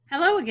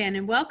again,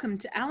 and welcome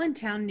to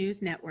Allentown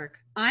News Network.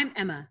 I'm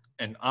Emma.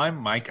 And I'm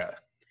Micah.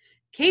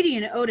 Katie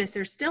and Otis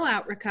are still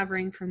out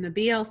recovering from the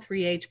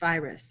BL3H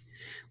virus.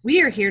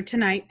 We are here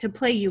tonight to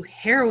play you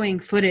harrowing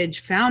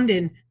footage found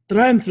in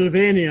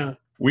Transylvania.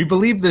 We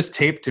believe this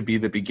tape to be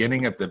the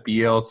beginning of the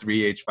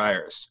BL3H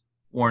virus.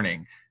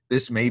 Warning,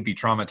 this may be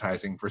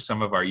traumatizing for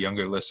some of our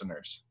younger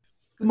listeners.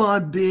 Come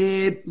on,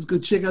 babe. Let's go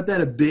check out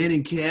that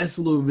abandoned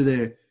castle over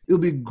there. It'll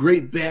be a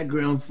great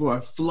background for our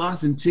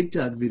floss and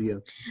TikTok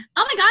video.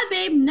 Oh my god,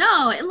 babe,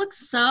 no. It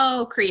looks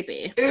so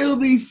creepy. It'll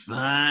be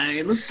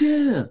fine. Let's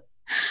go.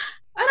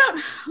 I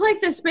don't like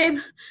this, babe.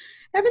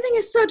 Everything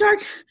is so dark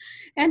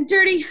and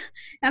dirty,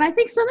 and I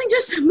think something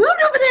just moved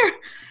over there.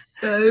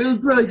 It was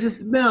probably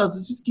just a mouse.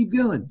 Let's just keep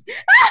going.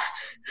 Ah!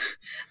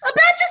 A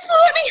bat just flew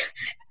at me.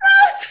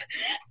 Gross.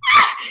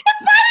 Ah!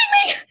 It's biting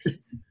me.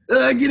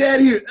 Get out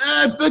of here.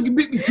 It fucking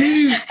bit me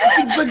too. Get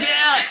the fuck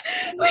out.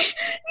 We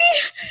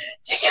need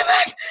to get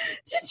back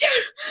to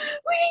town.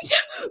 We need to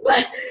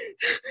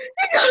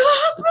go to the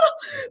hospital.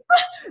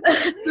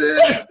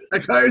 A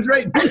car's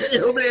right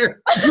over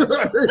there.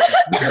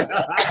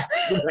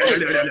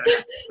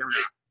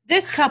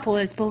 This couple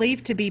is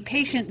believed to be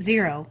patient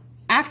zero.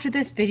 After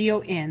this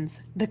video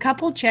ends, the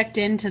couple checked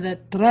into the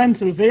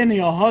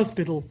Transylvania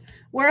hospital,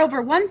 where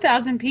over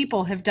 1,000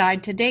 people have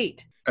died to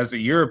date. As a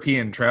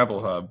European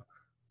travel hub,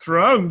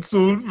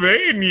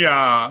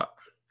 Transylvania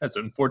has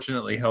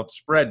unfortunately helped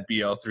spread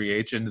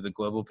BL3H into the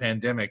global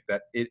pandemic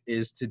that it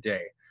is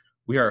today.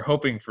 We are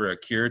hoping for a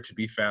cure to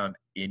be found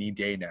any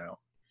day now.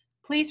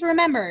 Please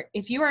remember,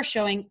 if you are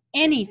showing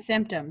any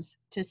symptoms,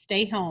 to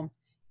stay home.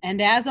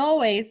 And as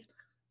always,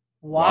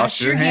 wash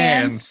your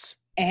hands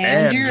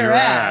and your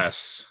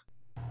ass.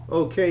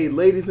 Okay,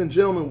 ladies and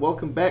gentlemen,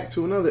 welcome back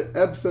to another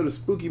episode of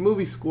Spooky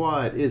Movie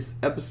Squad. It's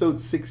episode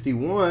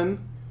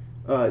 61.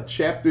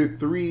 Chapter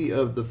 3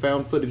 of the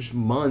found footage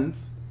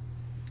month.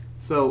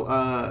 So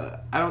I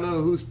don't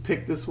know whose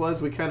pick this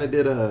was. We kind of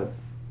did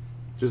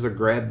just a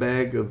grab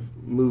bag of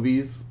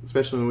movies,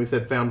 especially when we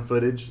said found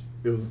footage.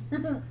 It was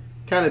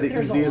kind of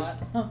the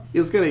easiest. It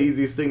was kind of the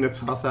easiest thing to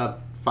toss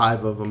out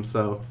 5 of them.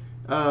 So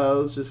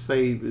let's just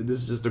say this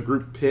is just a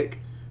group pick.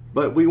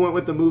 But we went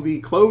with the movie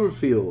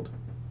Cloverfield.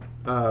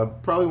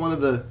 Probably one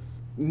of the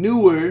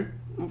newer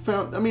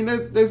found. I mean,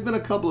 there's been a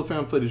couple of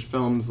found footage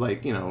films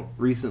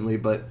recently,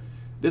 but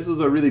this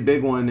was a really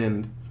big one,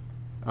 and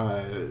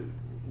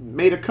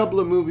made a couple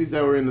of movies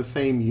that were in the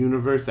same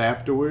universe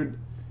afterward.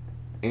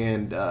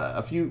 And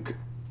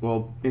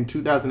in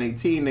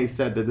 2018, they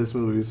said that this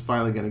movie was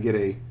finally going to get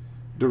a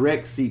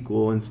direct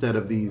sequel instead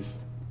of these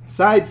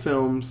side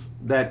films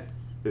that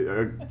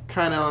are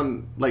kind of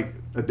on like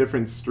a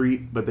different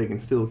street, but they can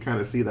still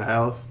kind of see the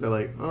house. They're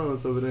like, oh,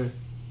 it's over there.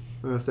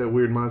 Oh, that's that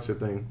weird monster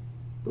thing.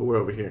 But we're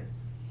over here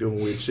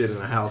doing weird shit in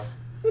a house.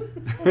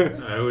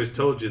 I always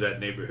told you that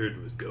neighborhood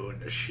was going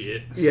to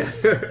shit. Yeah.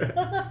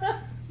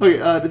 Okay,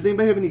 does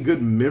anybody have any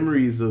good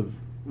memories of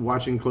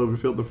watching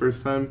Cloverfield the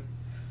first time?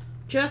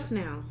 Just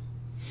now.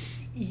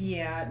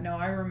 Yeah, no,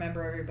 I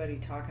remember everybody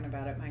talking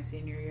about it my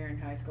senior year in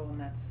high school, and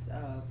that's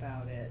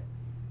about it.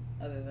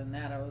 Other than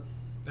that,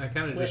 I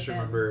kind of just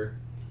remember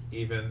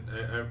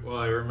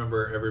I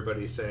remember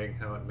everybody saying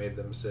how it made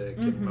them sick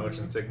and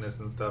motion sickness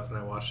and stuff, and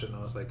I watched it and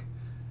I was like,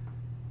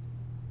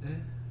 I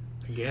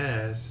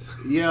guess.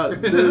 Yeah,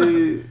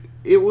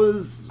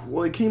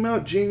 it came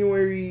out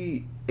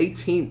January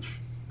 18th,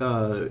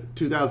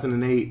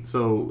 2008,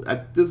 so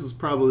this is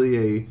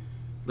probably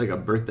a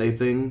birthday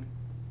thing,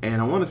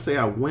 and I want to say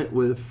I went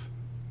with,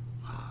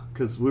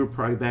 because we were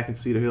probably back in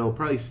Cedar Hill,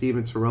 probably Steve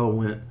and Terrell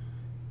went,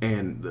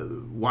 and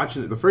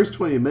watching it, the first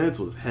 20 minutes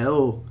was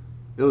hell.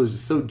 It was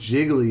just so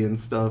jiggly and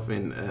stuff,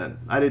 and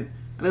I didn't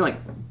like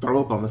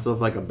throw up on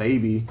myself like a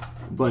baby,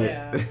 but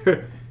yeah.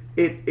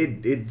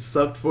 It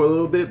sucked for a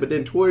little bit, but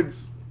then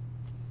past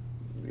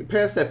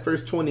that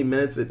first 20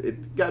 minutes,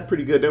 it got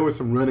pretty good. There were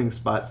some running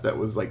spots that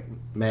was like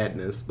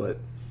madness, but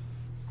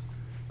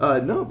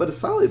but a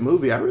solid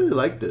movie. I really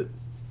liked it.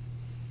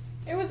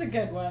 it was a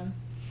good one.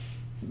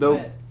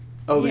 Though,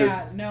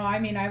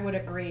 I would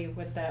agree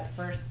with that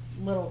first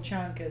little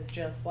chunk is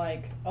just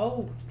like,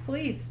 oh,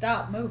 please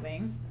stop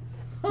moving.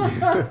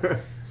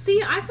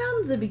 See, I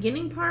found the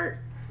beginning part,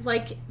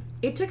 like,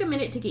 it took a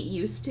minute to get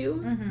used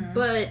to,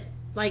 but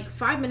like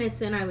 5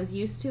 minutes in, I was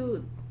used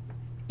to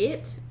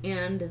it,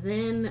 and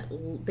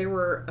then there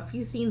were a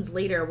few scenes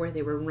later where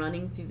they were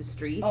running through the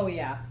streets. Oh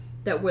yeah,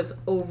 that was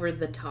over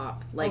the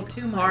top, like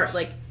too much.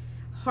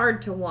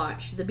 hard to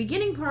watch. The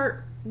beginning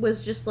part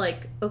was just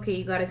like, okay,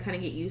 you got to kind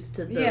of get used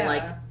to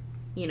the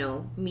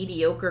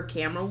mediocre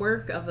camera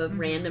work of a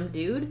random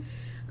dude,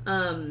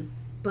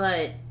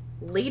 but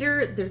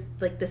later there's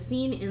like the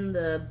scene in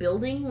the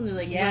building when they're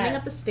like running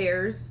up the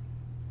stairs.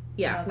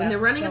 Yeah, when they're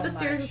running up the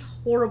stairs, it's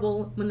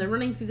horrible. When they're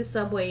running through the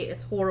subway,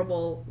 it's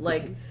horrible.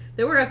 Like,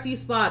 there were a few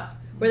spots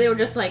where they were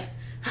just like,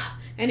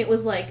 and it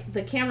was like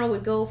the camera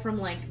would go from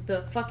like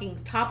the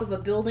fucking top of a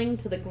building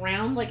to the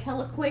ground like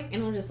hella quick,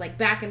 and it was just like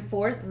back and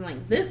forth. I'm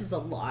like, this is a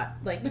lot.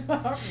 Like,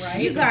 right?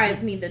 You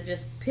guys need to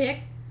just pick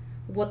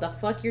what the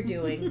fuck you're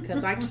doing,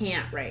 because I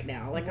can't right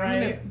now. Like,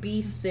 I'm going to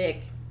be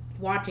sick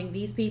watching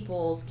these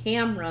people's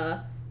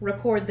camera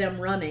record them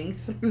running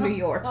through New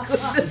York.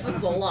 This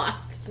is a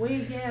lot. We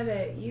get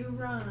it. You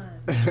run.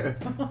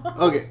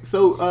 Okay,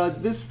 so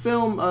this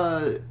film,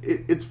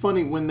 it's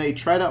funny, when they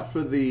tried out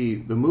for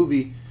the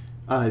movie,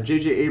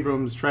 J.J.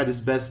 Abrams tried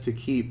his best to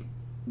keep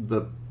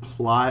the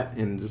plot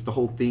and just the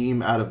whole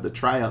theme out of the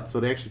tryout. So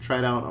they actually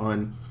tried out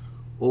on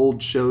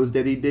old shows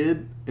that he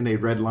did, and they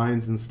read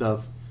lines and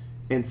stuff.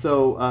 And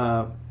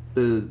so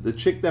the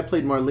chick that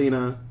played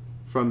Marlena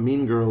from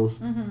Mean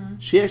Girls,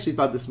 she actually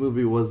thought this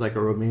movie was like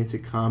a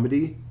romantic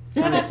comedy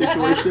kind of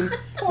situation.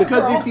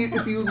 Because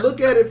if you look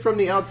at it from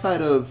the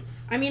outside of,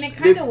 I mean, it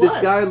kind of was.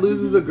 This guy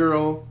loses a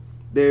girl.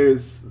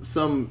 There's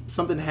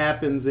something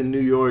happens in New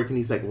York, and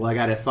he's like, well, I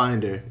gotta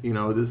find her. You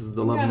know, this is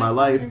the love of my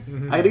life.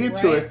 I gotta get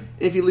to her.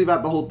 If you leave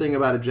out the whole thing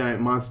about a giant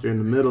monster in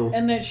the middle.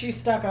 And then she's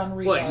stuck on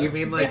Reba. What, you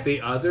mean like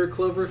the other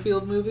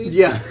Cloverfield movies?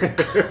 Yeah.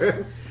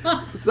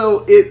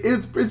 So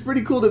it's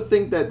pretty cool to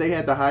think that they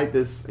had to hide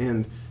this,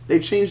 and they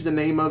changed the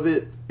name of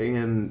it,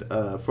 and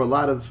for a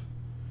lot of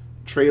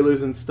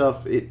trailers and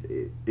stuff,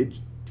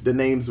 the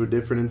names were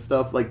different and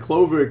stuff. Like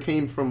Clover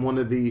came from one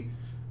of the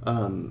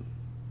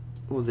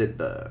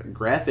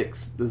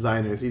graphics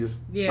designers. He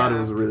just thought it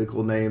was a really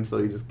cool name,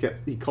 so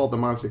he called the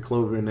monster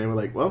Clover, and they were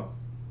like, well,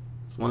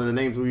 it's one of the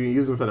names we were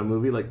using for the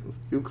movie, like, let's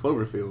do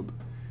Cloverfield.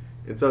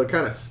 And so it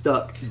kind of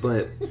stuck,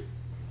 but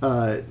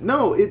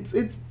no,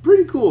 it's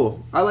pretty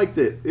cool. I liked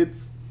it.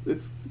 It's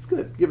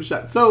good. Give it a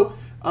shot. So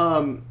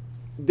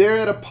they're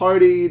at a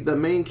party. The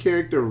main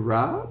character,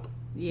 Rob?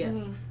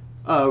 Yes.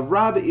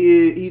 Rob,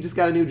 he just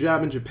got a new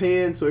job in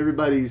Japan, so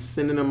everybody's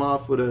sending him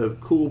off with a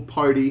cool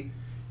party.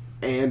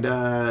 And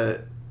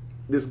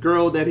this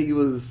girl that he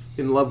was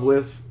in love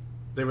with,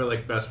 they were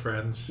like best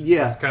friends.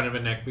 Yeah. It's kind of a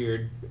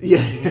neckbeard.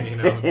 Yeah. You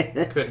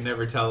know, couldn't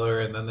never tell her,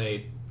 and then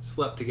they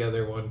slept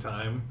together one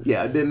time.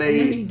 Yeah, then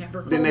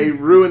they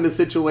ruined the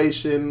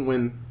situation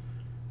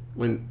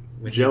when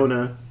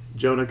Jonah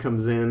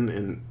comes in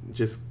and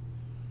just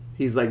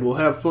he's like, "Well,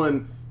 have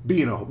fun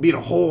being a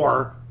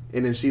whore,"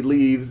 and then she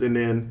leaves, and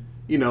then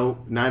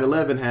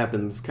 9/11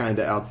 happens kind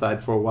of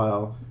outside for a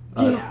while.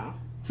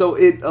 So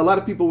a lot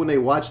of people, when they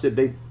watched it,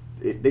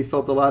 they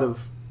felt a lot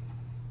of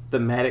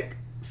thematic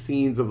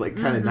scenes of like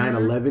kind of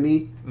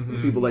 9/11-y.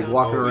 People like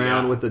walking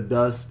around with the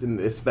dust and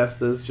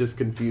asbestos, just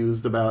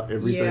confused about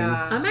everything.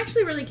 Yeah. I'm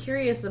actually really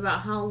curious about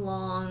how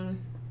long,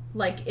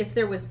 like, if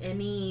there was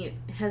any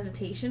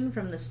hesitation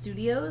from the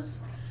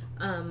studios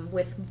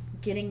with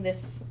getting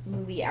this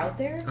movie out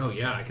there. Oh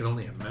yeah, I can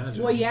only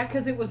imagine. Well, yeah,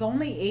 because it was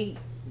only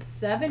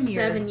 7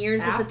 years. 7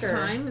 years after. at the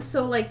time.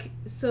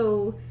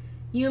 So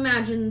you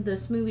imagine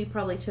this movie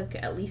probably took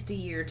at least a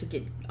year to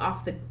get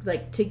off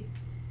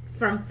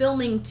from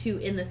filming to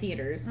in the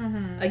theaters.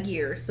 A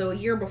year. So a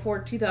year before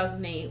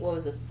 2008. What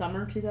was this?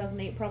 Summer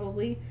 2008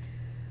 probably.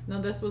 No,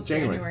 this was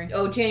January. January.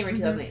 Oh, January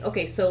 2008.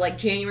 Okay, so like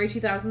January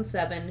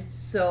 2007.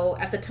 So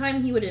at the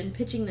time he would have been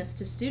pitching this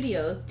to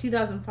studios,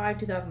 2005,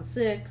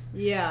 2006.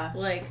 Yeah.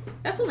 Like,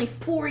 that's only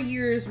 4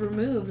 years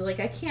removed. Like,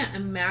 I can't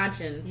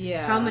imagine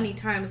how many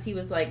times he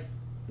was like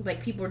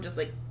people were just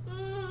like,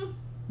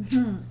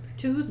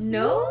 Too soon?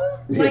 no?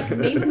 Like,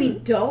 maybe we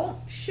don't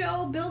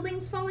show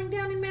buildings falling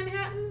down in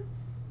Manhattan?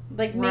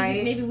 Like,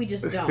 maybe we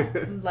just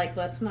don't. Like,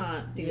 let's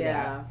not do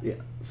that. Yeah.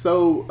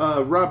 So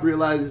Rob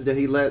realizes that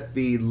he let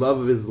the love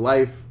of his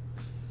life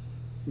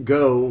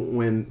go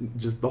when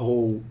just the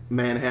whole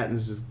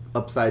Manhattan's just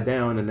upside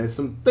down, and there's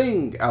some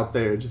thing out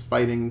there just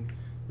fighting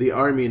the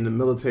army and the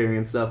military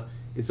and stuff.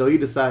 And so he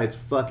decides,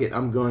 fuck it,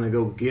 I'm going to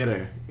go get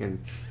her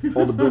and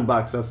hold a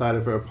boombox outside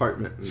of her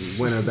apartment and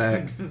win her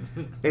back.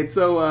 And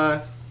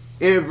so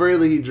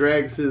inadvertently he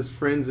drags his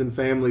friends and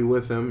family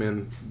with him,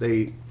 and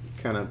they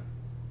kind of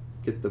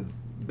get the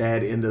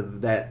bad end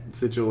of that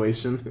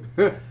situation.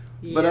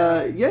 But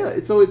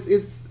so it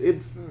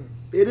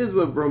is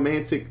a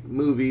romantic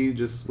movie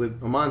just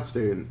with a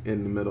monster in the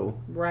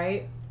middle.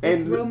 Right.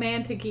 And it's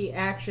romantic-y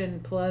action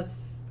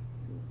plus,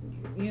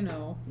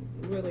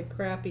 really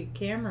crappy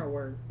camera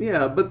work.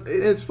 Yeah, but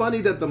it's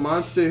funny that the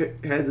monster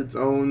has its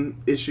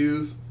own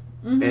issues,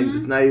 and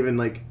it's not even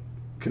like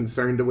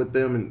concerned with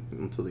them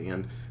until the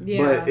end.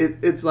 Yeah. But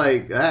it's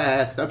like,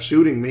 stop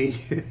shooting me.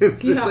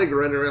 It's just like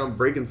running around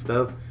breaking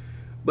stuff.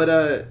 But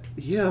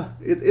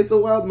it's a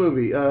wild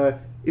movie.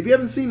 If you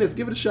haven't seen this,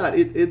 give it a shot.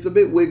 It's a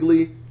bit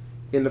wiggly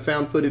in the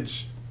found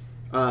footage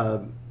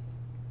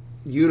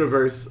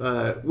universe.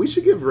 We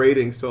should give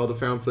ratings to all the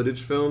found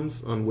footage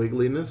films on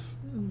wiggliness.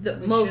 The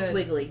most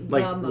wiggly.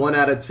 Like 1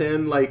 out of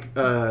 10. Like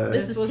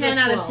this is 10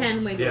 out of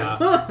 10 wiggly.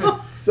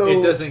 Yeah. So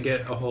it doesn't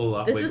get a whole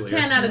lot. This wigglier. is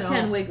 10 out of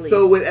 10 wiggly.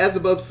 So with As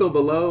Above, So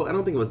Below, I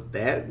don't think it was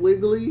that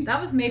wiggly. That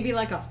was maybe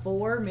like a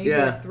 4, maybe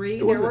a 3.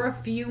 There were a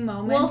few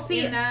moments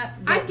in that.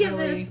 I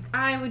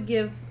would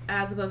give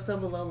As Above, So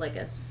Below like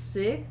a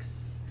 6.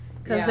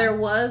 Because there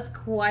was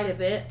quite a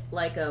bit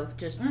like of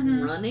just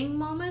running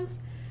moments,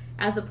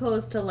 as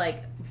opposed to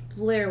like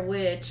Blair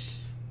Witch,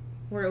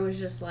 where it was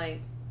just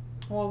like,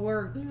 Well,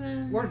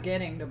 we're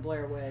getting to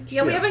Blair Witch.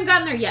 Yeah, we haven't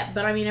gotten there yet,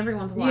 but I mean,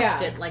 everyone's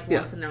watched it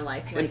once in their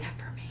life. Like, Except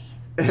for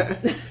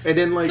me. And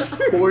then like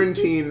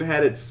Quarantine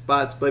had its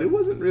spots, but it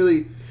wasn't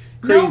really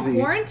crazy. No,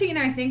 Quarantine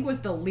I think was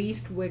the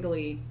least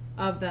wiggly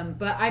of them.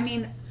 But I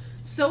mean,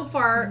 so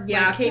far,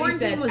 like Katie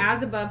said,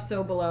 As Above,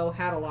 So Below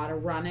had a lot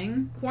of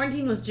running.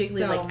 Quarantine was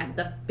jiggly like at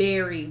the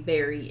very,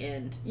 very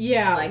end.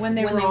 Yeah, like, when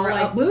they were all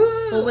like, up,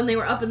 well, when they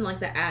were up in like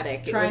the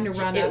attic, trying to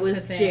run up it was to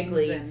things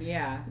jiggly. And,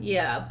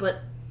 yeah, but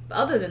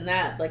other than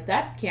that, like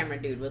that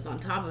camera dude was on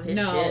top of his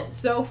shit.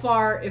 So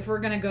far, if we're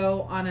gonna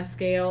go on a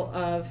scale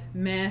of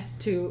meh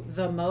to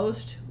the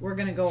most, we're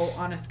gonna go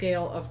on a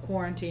scale of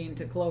Quarantine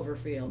to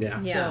Cloverfield. Yeah.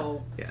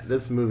 So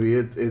this movie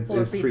it's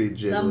pretty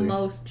jiggly. The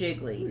most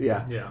jiggly.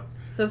 Yeah.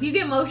 So if you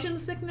get motion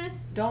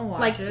sickness, don't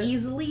watch like it.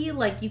 Easily,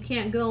 like you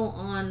can't go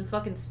on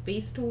fucking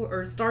space tour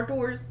or Star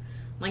Tours.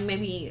 Like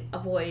maybe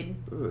avoid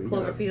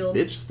Cloverfield.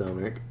 Bitch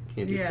stomach.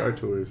 Can't do Star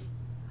Tours.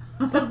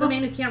 Says the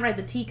man who can't ride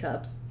the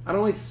teacups. I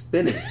don't like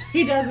spinning.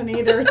 He doesn't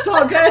either. It's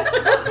all good.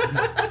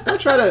 Don't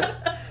try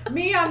to.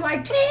 Me, I'm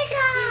like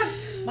teacups.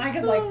 Mike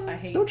is like, I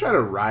hate. Don't try to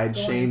ride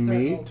shame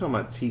me. Talking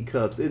about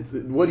teacups.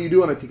 What do you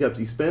do on a teacups?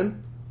 You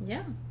spin?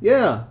 Yeah.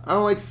 Yeah. I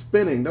don't like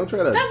spinning. Don't try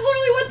to. That's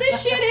literally what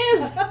this shit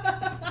is.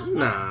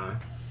 Nah.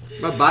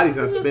 My body's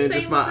not spinning.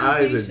 Just my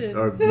eyes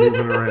are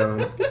moving around.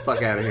 Get the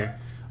fuck out of here.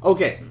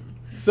 Okay.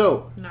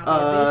 So. Don't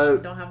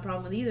have a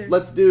problem with either.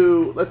 Let's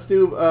do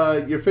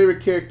your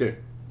favorite character.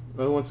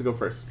 Who wants to go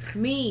first?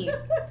 Me.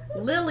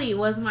 Lily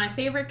was my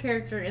favorite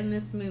character in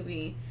this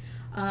movie.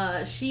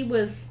 She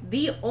was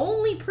the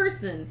only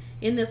person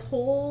in this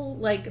whole,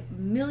 like,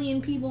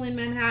 million people in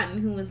Manhattan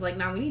who was like,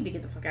 nah, we need to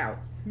get the fuck out.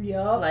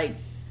 Yup. Like,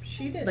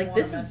 she didn't like, want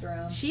this to mess is,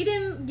 around. She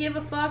didn't give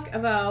a fuck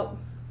about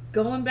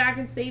going back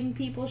and saving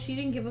people. She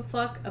didn't give a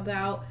fuck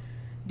about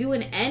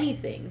doing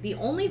anything. The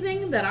only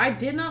thing that I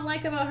did not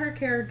like about her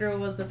character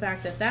was the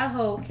fact that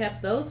hoe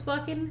kept those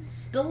fucking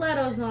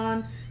stilettos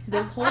on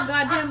this whole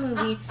goddamn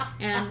movie,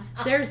 and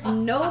there's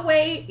no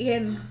way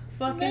in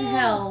fucking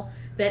hell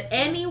that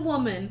any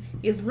woman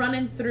is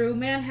running through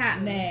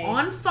Manhattan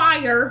on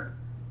fire,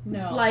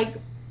 like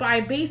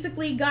by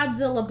basically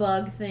Godzilla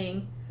bug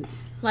thing.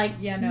 Like,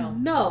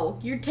 no,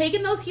 you're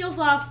taking those heels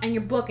off and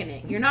you're booking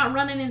it. You're not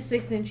running in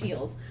 6-inch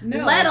heels,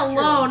 let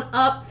alone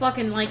up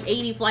fucking like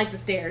 80 flights of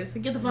stairs.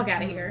 Get the fuck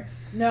out of here.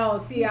 No,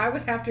 see, I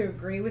would have to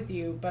agree with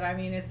you, but I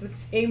mean, it's the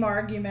same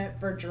argument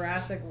for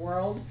Jurassic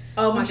World.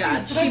 Oh my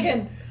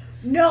god.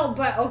 No,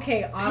 but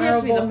okay,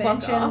 honorable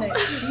mention that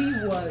she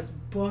was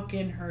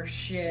booking her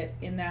shit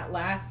in that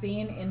last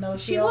scene in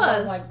those heels. I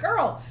was like,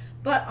 girl,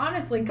 but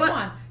honestly, come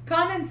on.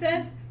 Common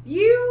sense,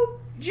 you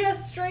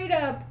just straight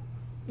up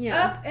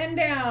up and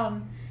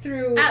down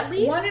through at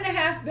least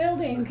 1.5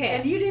 buildings,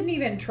 and you didn't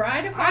even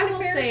try to find a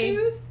pair of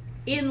shoes?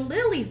 In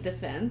Lily's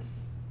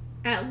defense,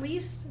 at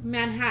least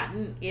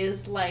Manhattan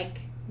is like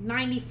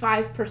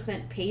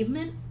 95%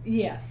 pavement.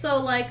 Yes.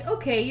 So, like,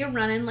 okay, you're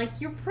running. Like,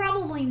 you're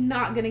probably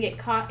not going to get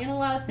caught in a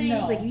lot of things.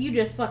 No. Like, if you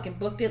just fucking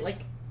booked it,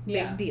 like,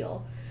 big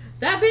deal.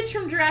 That bitch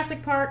from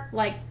Jurassic Park,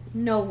 like,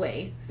 no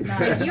way.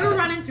 Like, you're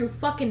running through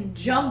fucking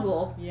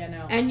jungle.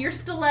 And your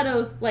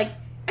stilettos, like,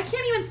 I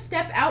can't even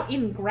step out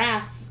in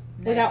grass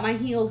without my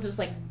heels just,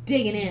 like,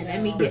 digging in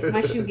and my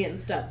shoe getting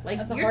stuck. Like,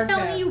 you're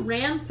telling me you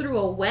ran through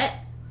a wet,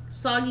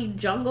 soggy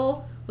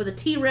jungle with a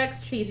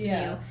T-Rex chasing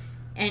you,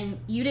 and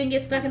you didn't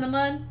get stuck in the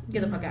mud?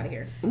 Get the fuck out of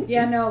here.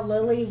 Yeah, no,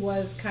 Lily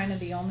was kind of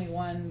the only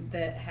one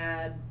that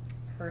had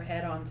her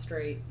head on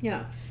straight.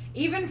 Yeah.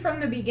 Even from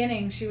the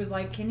beginning, she was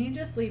like, can you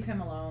just leave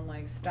him alone?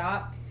 Like,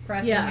 stop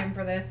pressing him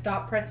for this.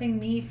 Stop pressing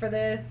me for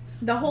this.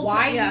 The whole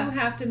Why time, you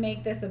have to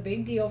make this a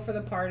big deal for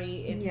the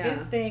party? It's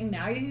his thing.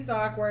 Now he's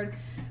awkward.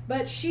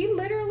 But she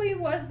literally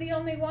was the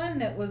only one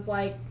that was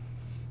like...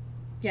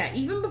 Yeah,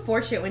 even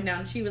before shit went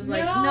down, she was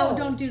like, no,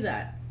 don't do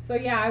that. So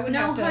yeah, I would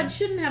have to... No, HUD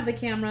shouldn't have the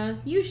camera.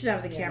 You should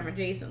have the camera,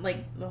 Jason.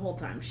 Like, the whole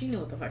time. She knew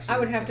what the fuck she was I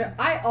would have to...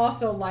 I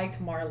also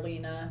liked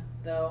Marlena,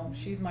 though.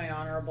 She's my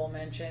honorable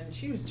mention.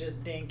 She was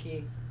just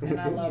dinky,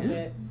 and I loved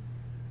it.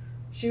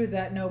 She was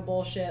that no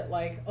bullshit,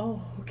 like,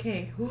 oh,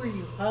 okay, who are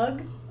you,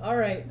 Hug? All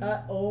right,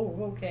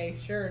 okay,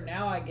 sure,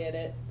 now I get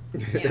it.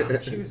 Yeah,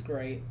 she was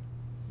great.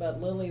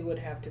 But Lily would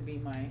have to be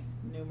my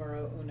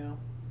numero uno.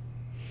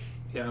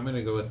 Yeah, I'm going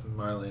to go with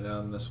Marlena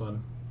on this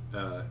one.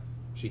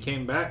 She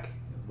came back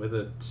with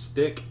a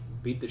stick,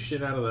 beat the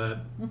shit out of that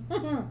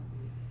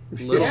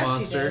little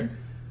monster.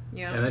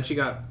 Yeah. And then she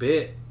got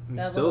bit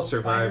and still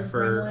survived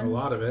for a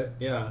lot of it.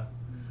 Yeah. And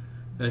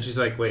then she's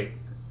like, wait.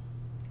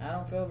 I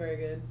don't feel very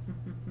good.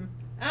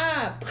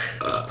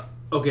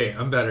 Okay,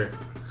 I'm better.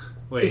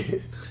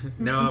 Wait.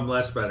 Now I'm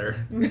less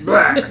better. She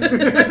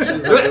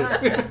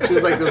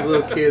was like those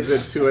little kids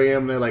at 2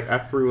 a.m. They're like, I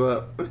threw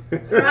up.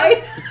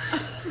 Right?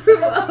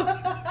 Threw up.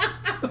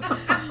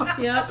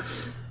 Yep.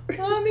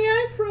 Mommy,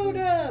 I throwed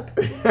up.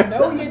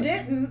 No, you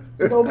didn't.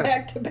 Go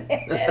back to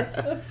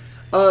bed.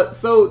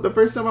 So the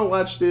first time I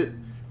watched it,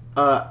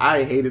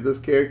 I hated this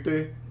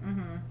character.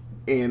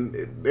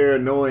 And they're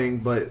annoying,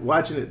 but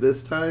watching it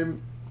this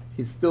time,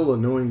 he's still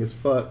annoying as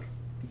fuck.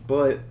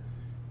 But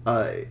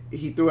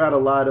he threw out a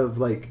lot of,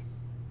 like,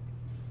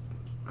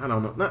 I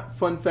don't know, not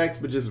fun facts,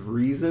 but just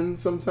reason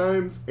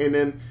sometimes. And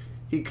then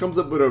he comes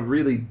up with a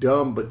really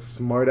dumb but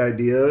smart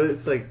idea.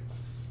 It's like,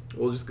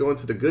 we'll just go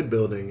into the good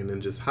building and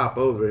then just hop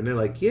over. And they're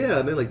like, yeah.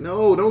 And they're like,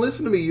 no, don't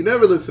listen to me. You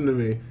never listen to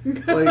me.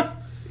 Like,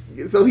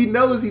 so he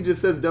knows he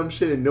just says dumb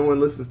shit and no one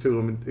listens to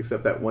him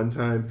except that one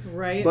time.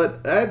 Right.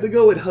 But I have to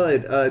go with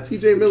HUD.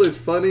 T.J. Miller's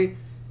funny.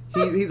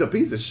 He's a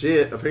piece of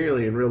shit,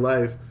 apparently, in real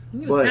life.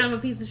 He was kind of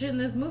a piece of shit in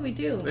this movie,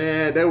 too.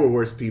 There were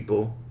worse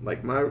people.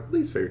 Like, my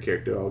least favorite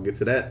character. I'll get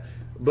to that.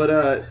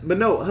 But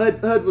no,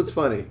 HUD was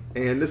funny.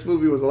 And this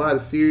movie was a lot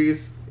of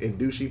serious and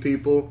douchey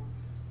people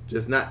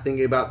just not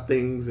thinking about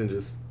things and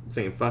just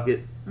saying fuck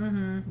it.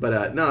 Mm-hmm.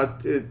 But no,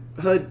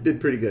 HUD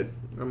did pretty good.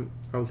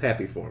 I was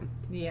happy for him.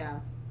 Yeah.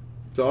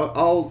 So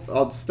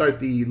I'll start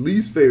the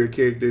least favorite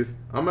characters.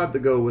 I'm about to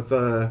go with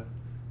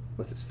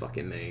what's his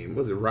fucking name?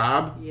 Was it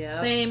Rob?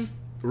 Yeah. Same.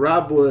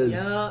 Rob was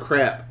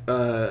crap.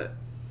 I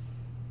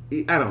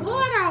don't know.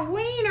 What a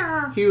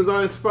wiener! He was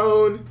on his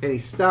phone and he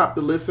stopped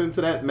to listen to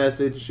that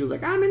message. She was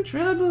like, "I'm in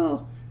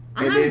trouble,"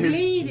 and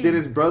then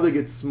his brother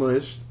gets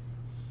smushed,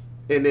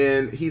 and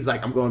then he's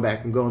like, "I'm going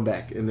back. I'm going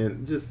back," and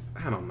then just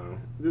I don't know.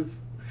 Just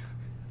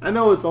I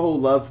know it's a whole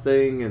love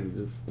thing and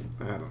just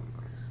I don't know.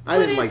 I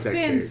didn't like that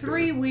character. It's been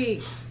 3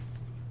 weeks.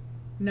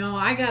 No,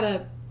 I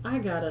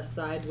gotta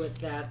side with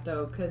that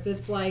though, because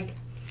it's like.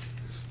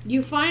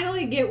 You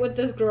finally get with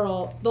this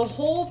girl. The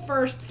whole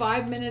first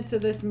 5 minutes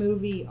of this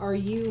movie are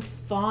you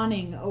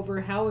fawning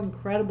over how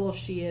incredible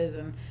she is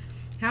and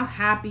how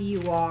happy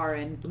you are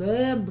and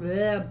blah,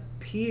 blah,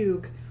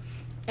 puke.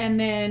 And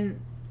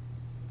then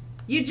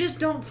you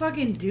just don't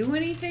fucking do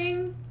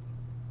anything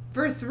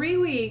for 3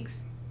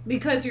 weeks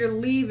because you're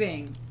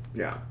leaving.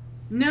 Yeah.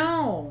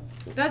 No,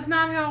 that's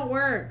not how it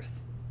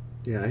works.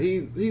 Yeah,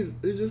 he's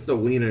just a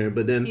wiener,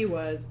 but then... He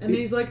was. And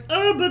he's like,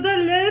 oh, but I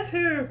love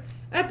her.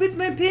 I put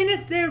my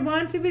penis there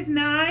once. It was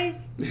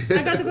nice.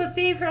 I got to go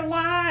save her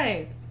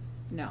life.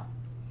 No.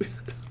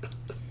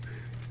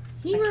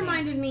 He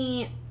reminded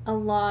me a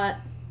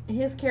lot.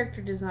 His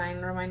character design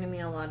reminded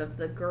me a lot of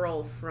the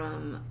girl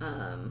from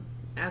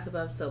As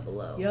Above, So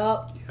Below.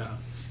 Yup. Yeah.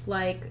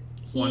 Like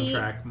One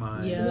track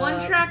mind. Yep.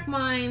 One track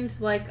mind.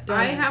 Like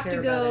I have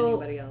to go.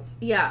 Anybody else.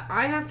 Yeah,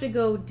 I have to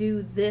go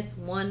do this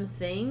one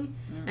thing,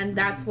 and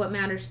that's what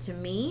matters to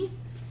me.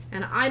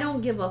 And I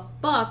don't give a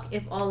fuck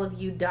if all of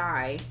you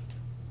die.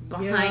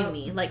 Behind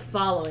me, like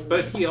following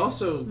but me. He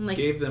also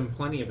gave them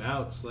plenty of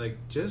outs, like,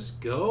 just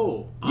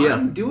go. Yeah.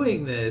 I'm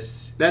doing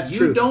this. That's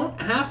true. You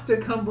don't have to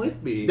come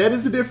with me. That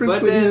is the difference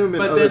between him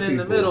and other people. But then in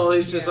the middle,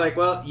 he's just like,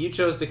 well, you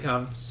chose to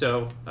come,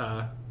 so,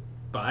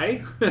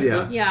 bye.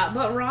 Yeah. Yeah,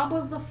 but Rob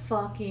was the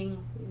fucking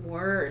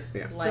worst.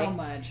 Yeah. Like, so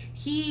much.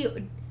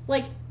 He,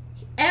 like,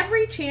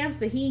 every chance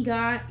that he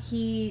got,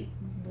 he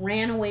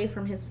ran away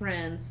from his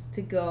friends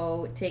to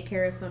go take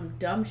care of some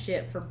dumb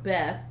shit for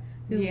Beth.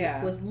 Who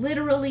was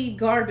literally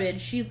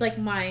garbage. She's like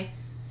my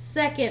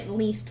second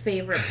least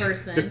favorite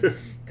person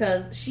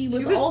because she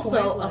was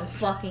also pointless.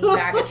 A fucking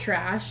bag of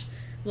trash.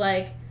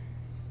 Like,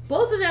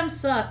 both of them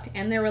sucked,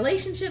 and their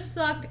relationship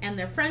sucked, and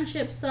their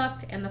friendship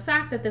sucked, and the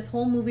fact that this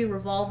whole movie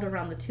revolved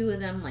around the two of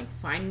them, like,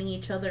 finding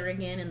each other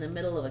again in the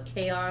middle of a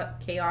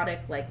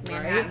chaotic, like,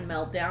 Manhattan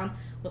meltdown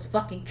was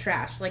fucking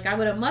trash. Like, I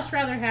would have much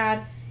rather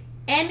had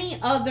any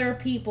other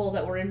people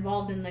that were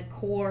involved in the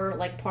core,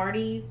 like,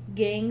 party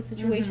gang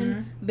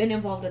situation been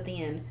involved at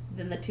the end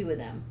than the two of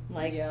them.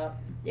 Like,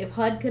 if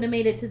HUD could have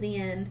made it to the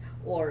end,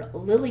 or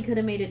Lily could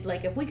have made it,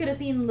 like, if we could have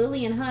seen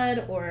Lily and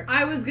HUD, or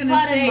I was gonna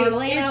HUD say, and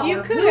Marlena, if you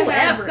or could have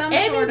had whoever, some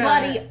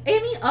anybody, sort of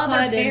any other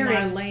HUD pairing,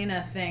 and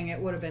Marlena thing, it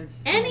would have been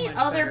so any much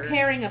other better.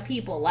 pairing of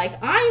people. Like,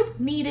 I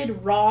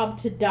needed Rob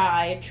to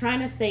die trying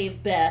to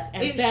save Beth,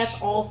 and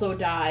Beth also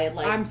died.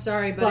 Like, I'm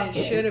sorry, but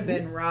it should have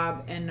been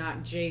Rob and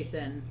not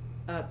Jason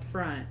up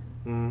front.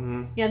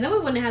 Mm-hmm. Yeah, then we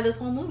wouldn't have had this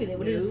whole movie. They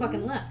would have just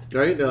fucking left.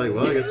 Right? They're like,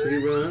 well, I guess we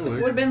keep going that way.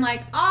 Would have been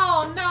like,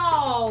 oh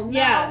no,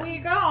 we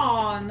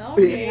gone.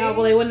 Okay. Yeah,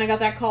 well, they wouldn't have got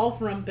that call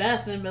from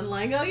Beth and been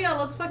like, oh yeah,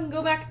 let's fucking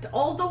go back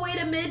all the way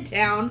to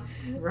Midtown.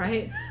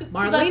 Right.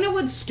 Marlena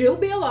would still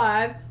be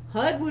alive.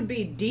 HUD would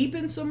be deep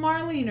in some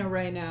Marlena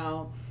right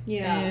now.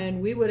 Yeah.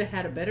 And we would have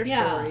had a better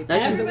story.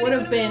 Because it would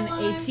have been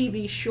a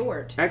TV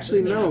short.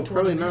 Actually, no,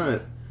 probably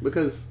not.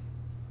 Because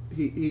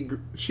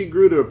she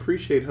grew to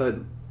appreciate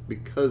HUD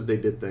because they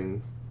did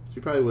things. She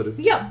probably would have.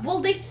 Yeah, well,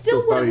 they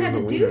still would have had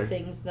to do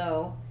things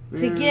though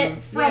to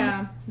get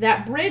from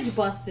that bridge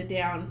busted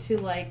down to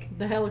like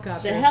the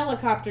helicopters. The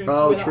helicopters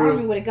where the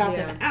army would have got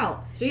them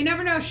out. So you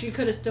never know. She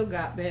could have still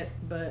got bit,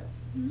 but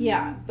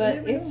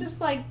but it's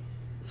just like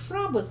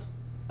Rob was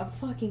a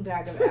fucking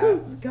bag of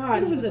ass.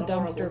 God, he was a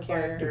dumpster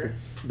character.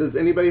 Does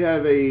anybody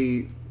have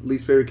a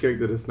least favorite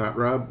character that's not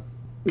Rob?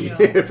 No.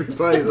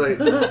 Everybody's like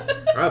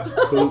Rob's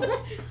poop.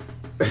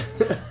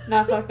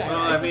 Not fuck that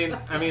guy.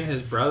 I mean,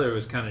 his brother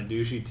was kind of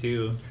douchey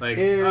too. Like,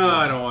 oh,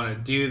 I don't want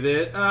to do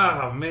this.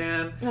 Oh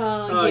man.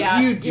 Oh,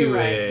 yeah, you do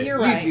it. You're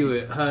right. You do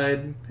it,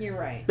 HUD. You're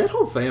right. That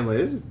whole family,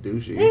 they're just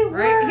douchey.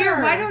 Right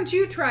here, why don't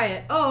you try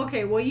it? Oh,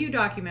 okay. Well, you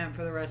document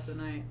for the rest of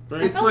the night.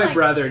 Right. It's my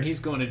brother, and he's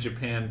going to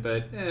Japan,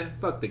 but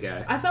fuck the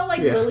guy. I felt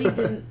like Lily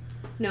didn't.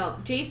 No,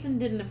 Jason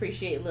didn't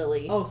appreciate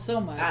Lily. Oh, so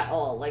much at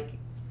all. Like,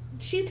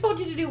 she told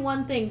you to do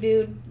one thing,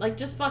 dude. Like,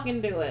 just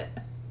fucking do it.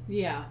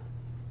 Yeah.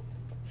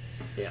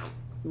 Yeah.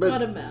 But,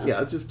 what a mess.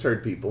 Yeah, just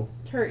turd people.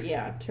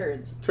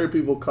 Turds. Turd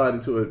people caught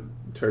into a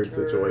turd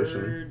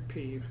situation. Turd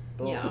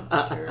people. Yeah.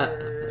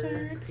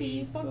 Turd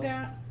people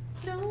got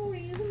no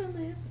reason to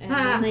live. And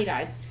then they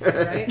died.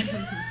 Right?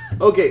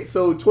 Okay,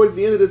 so towards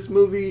the end of this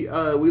movie,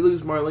 we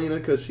lose Marlena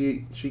because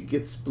she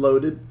gets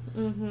exploded.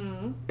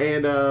 Mm-hmm.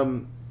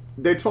 And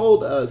they're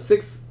told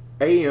 6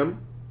 a.m.,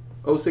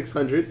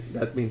 0600,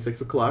 that means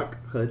 6 o'clock,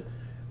 HUD,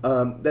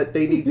 that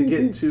they need to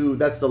get to,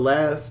 that's the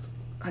last,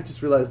 I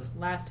just realized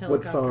last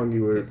what song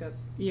you were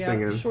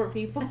singing. Short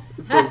people.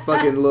 From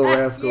fucking Little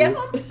Rascals.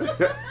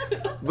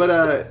 But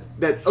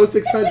that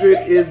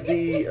 0600 is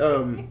the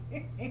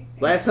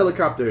last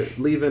helicopter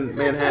leaving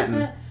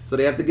Manhattan, so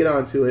they have to get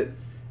onto it.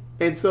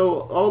 And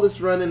so all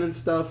this running and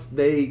stuff,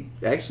 they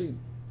actually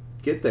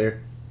get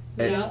there.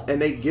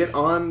 And they get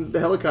on the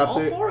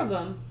helicopter. All 4 of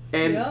them.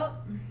 And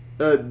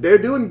they're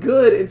doing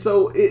good. And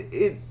so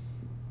it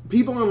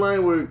people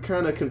online were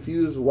kind of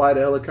confused why the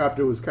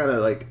helicopter was kind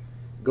of like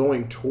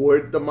going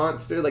toward the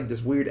monster, like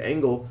this weird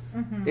angle.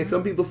 Mm-hmm. And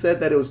some people said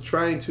that it was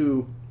trying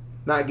to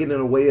not get in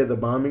the way of the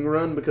bombing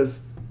run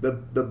because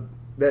the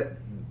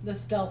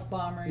stealth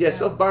bomber. Yeah,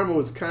 stealth bomber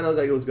was kind of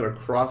like it was going to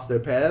cross their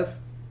path.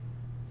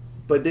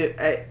 But then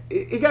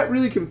it got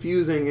really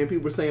confusing, and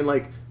people were saying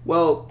like,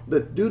 well,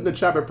 the dude in the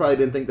chopper probably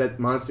didn't think that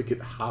monster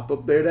could hop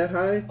up there that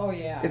high. Oh,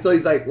 yeah. And so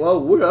he's like,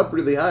 well, we're up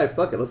really high.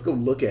 Fuck it. Let's go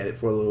look at it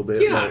for a little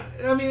bit. Yeah.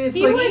 Like, I mean, it's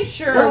he like,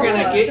 we're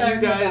going to get you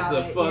guys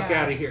the fuck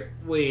out of here.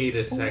 Wait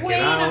a second.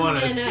 I don't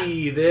want to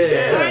see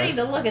this. I don't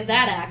even look at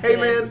that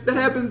accident. Hey, man, that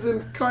happens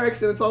in car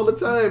accidents all the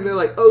time. They're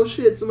like, oh,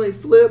 shit, somebody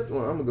flipped.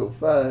 Well, I'm going to go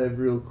 5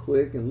 real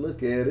quick and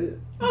look at it.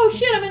 Oh,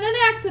 shit, I'm in an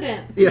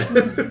accident. Yeah.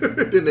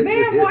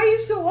 Man, why are you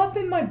so up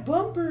in my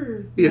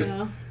bumper?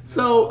 Yeah.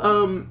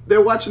 So,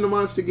 they're watching the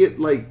monster get,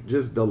 like,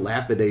 just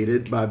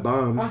dilapidated by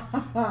bombs.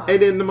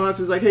 And then the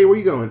monster's like, hey, where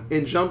you going?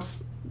 And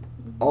jumps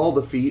all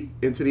the feet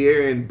into the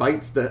air and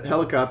bites the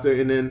helicopter.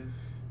 And then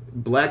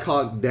Black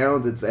Hawk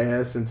downs its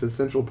ass into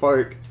Central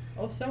Park.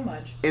 Oh, so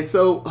much. And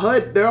so,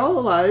 HUD, they're all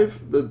alive.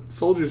 The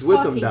soldiers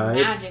with them died.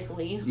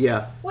 Magically.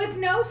 Yeah. With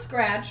no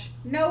scratch,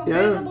 no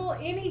visible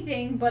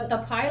anything, but the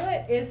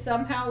pilot is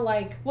somehow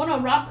like... Well, no,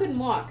 Rob couldn't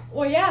walk.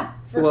 Well, yeah,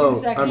 for 2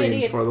 seconds. I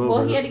mean, for a little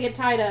bit. He had to get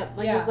tied up.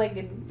 Like, it was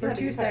like for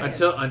 2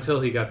 seconds. Until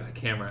he got that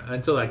camera.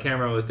 Until that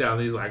camera was down,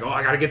 he's like, oh,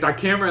 I gotta get that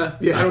camera.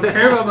 Yeah. I don't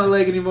care about my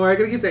leg anymore. I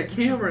gotta get that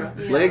camera.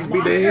 Yeah. Legs be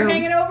Monster damned.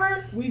 hanging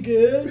over? We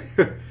good?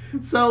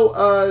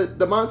 So,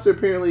 the monster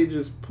apparently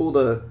just pulled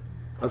a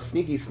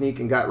sneaky sneak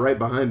and got right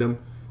behind him.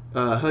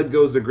 HUD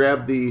goes to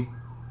grab the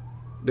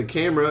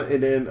camera,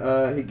 and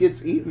then he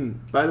gets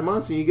eaten by the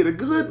monster, and you get a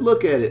good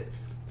look at it.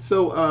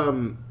 So,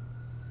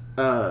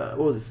 what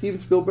was it, Steven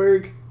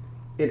Spielberg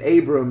and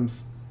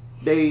Abrams,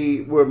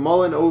 they were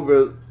mulling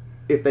over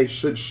if they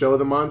should show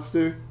the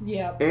monster.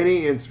 Yeah.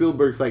 Annie and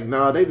Spielberg's like,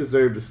 nah, they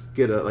deserve to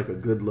get a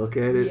good look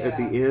at it at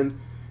the end.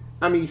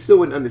 I mean, you still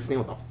wouldn't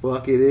understand what the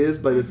fuck it is,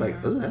 but it's like,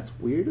 oh, that's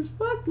weird as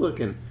fuck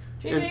looking.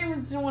 J.J.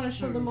 Abrams didn't want to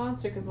show the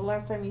monster because the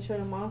last time he showed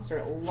a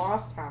monster,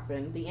 Lost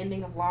happened. The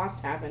ending of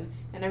Lost happened,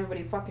 and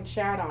everybody fucking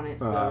shat on it.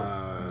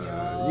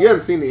 So you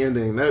haven't seen the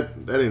ending. That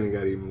ending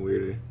got even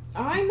weirder.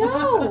 I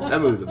know.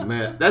 That movie's a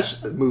mess.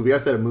 That's a movie. I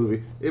said a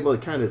movie. It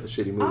kind of is a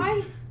shitty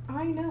movie.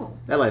 I know.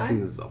 That last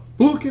scene is a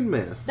fucking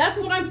mess. That's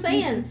what I'm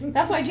saying.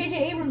 That's why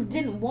J.J. Abrams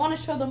didn't want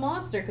to show the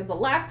monster, because the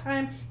last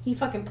time he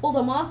fucking pulled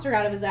a monster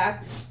out of his ass,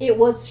 it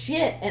was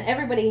shit, and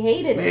everybody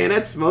hated it. Man,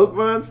 that smoke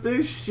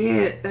monster,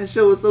 shit. That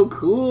show was so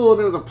cool.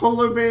 There was a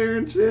polar bear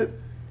and shit.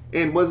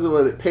 And was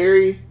it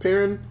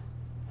Peregrine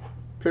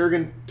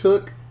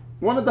Took?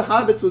 One of the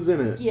Hobbits was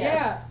in it.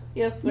 Yes.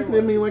 Yes, there Looking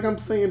at me like I'm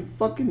saying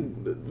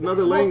fucking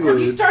another language.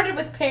 Because you started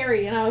with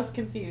Perry, and I was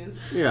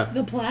confused. Yeah.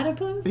 The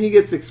platypus? He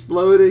gets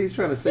exploded. He's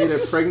trying to save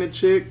that pregnant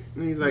chick.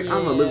 And he's like,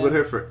 I'm going to live with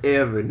her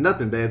forever.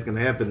 Nothing bad's going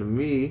to happen to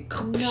me.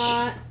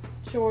 Not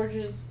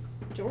George's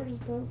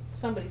boat?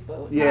 Somebody's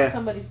boat. Yeah. Not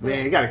somebody's boat.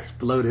 Man, it got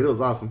exploded. It was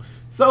awesome.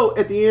 So,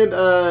 at the end,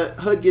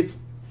 HUD gets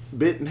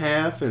bit in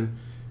half, and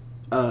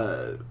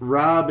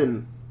Rob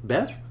and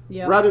Beth?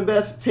 Yep. Rob and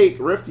Beth take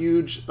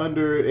refuge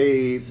under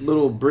a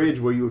little bridge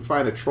where you would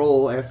find a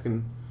troll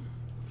asking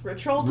For a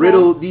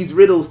troll these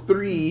riddles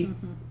 3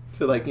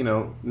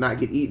 to not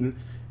get eaten.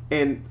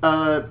 And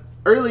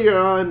earlier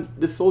on,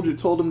 this soldier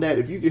told him that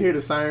if you can hear the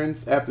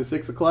sirens after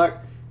 6 o'clock,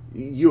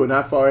 you are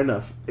not far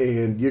enough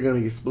and you're gonna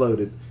get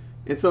exploded.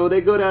 And so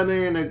they go down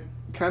there and they're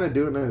kind of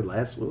doing their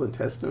last will and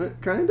testament,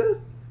 kind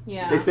of.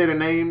 Yeah. They say their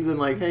names and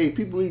like, hey,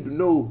 people need to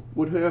know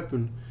what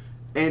happened.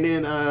 And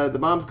then the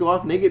bombs go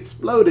off and they get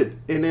exploded.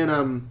 And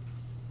then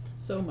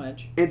so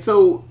much. And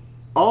so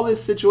all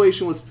this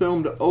situation was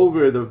filmed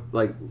over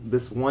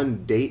this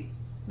one date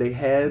they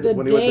had. The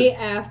day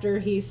after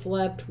he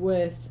slept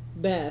with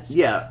Beth.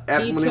 Yeah,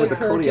 when he went to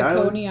Coney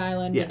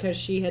Island because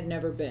she had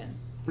never been.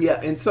 Yeah,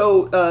 and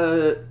so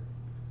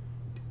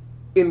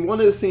in one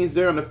of the scenes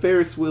there on the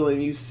Ferris wheel,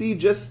 and you see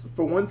just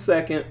for 1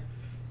 second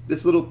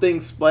this little thing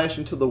splash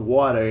into the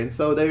water, and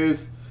so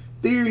there's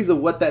theories of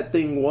what that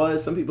thing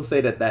was. Some people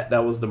say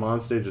that was the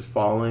monster just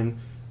falling.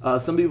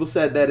 Some people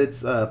said that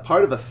it's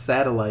part of a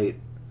satellite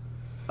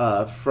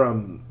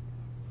from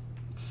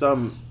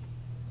some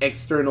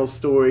external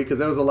story, because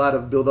there was a lot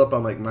of build up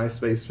on like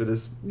MySpace for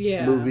this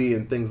movie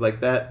and things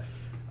like that.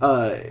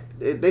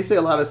 They say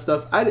a lot of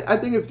stuff. I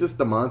think it's just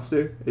the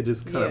monster. It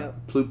just kind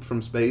of plooped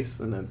from space,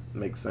 and that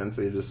makes sense.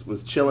 It just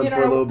was chilling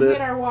for a little bit.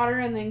 Hit our water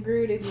and then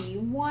grew to be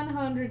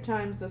 100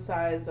 times the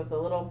size of the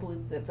little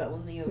bloop that fell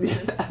in the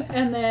ocean.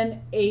 And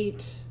then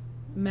ate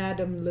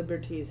Madame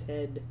Liberty's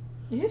head.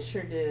 It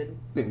sure did.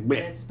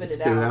 And spit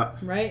it out.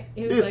 Right?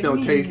 This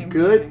don't taste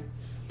good.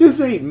 This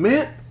ain't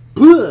mint.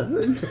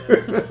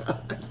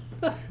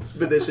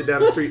 Spit that shit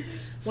down the street.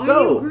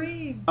 So,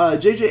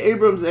 J.J.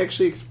 Abrams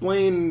actually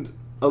explained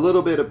a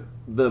little bit of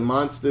the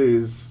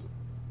monster's,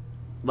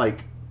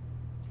 like...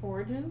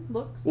 origin?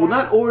 Looks? Well,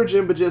 not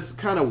origin, but just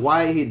kind of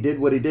why he did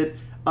what he did.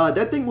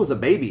 That thing was a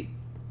baby.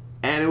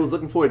 And it was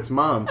looking for its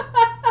mom.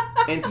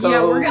 And so...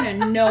 yeah, we're going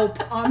to nope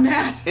on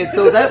that. And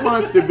so that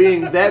monster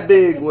being that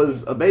big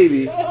was a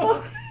baby.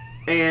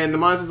 And the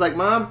monster's like,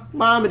 Mom,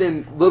 and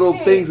then little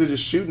things are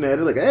just shooting at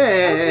it, like,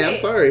 hey, I'm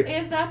sorry.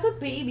 If that's a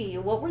baby,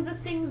 what were the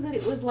things that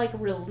it was, like,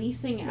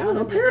 releasing out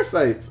of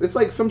parasites. It's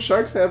like some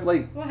sharks have,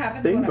 like, what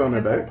happens things when on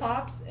their backs.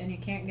 Pops and you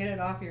can't get it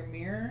off your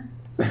mirror?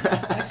 It's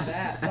like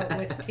that, but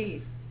with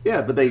teeth.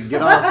 Yeah, but they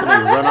get off and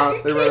they run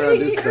out. They run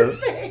around and do stuff.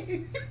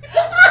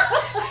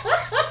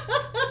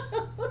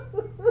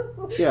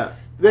 Yeah.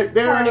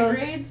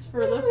 Tardigrades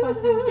for the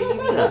fucking baby.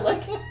 Yeah.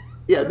 Like...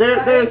 yeah,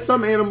 there are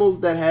some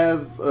animals that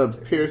have a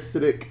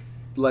parasitic,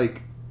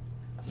 like,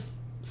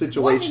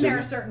 situation. Well, I mean, there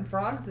are certain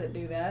frogs that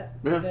do that.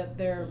 Yeah. That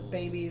their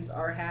babies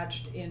are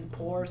hatched in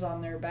pores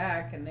on their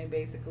back, and they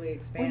basically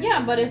expand. Well,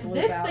 yeah, but if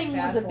this thing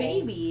was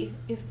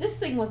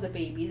a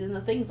baby, then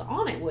the things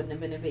on it wouldn't have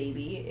been a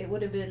baby. It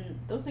would have been,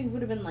 those things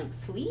would have been like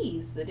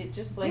fleas that it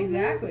just like...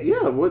 exactly.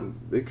 Yeah,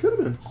 it could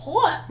have been.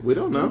 What? We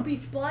don't know. Spoopy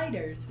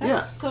spiders.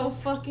 That's so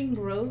fucking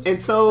gross.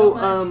 And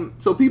so,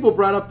 so people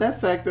brought up that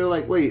fact. They're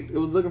like, wait, it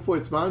was looking for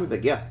its mom? He's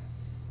like, yeah.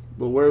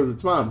 But where was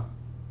its mom?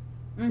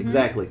 Mm-hmm.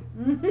 Exactly.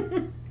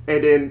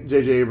 And then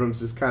J.J. Abrams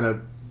just kind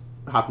of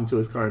hopped into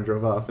his car and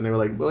drove off. And they were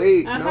like,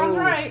 wait, that sounds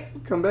right.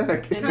 Come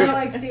back. Kind of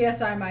like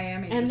CSI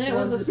Miami. And then it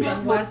was a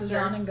smoke monster.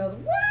 On and goes,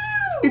 woo!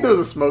 He throws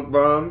a smoke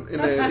bomb, and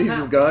then he's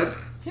just gone.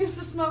 Here's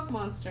the smoke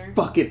monster.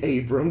 Fucking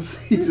Abrams.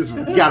 He just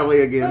got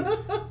away again.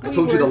 I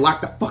told you to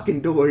lock the fucking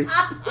doors.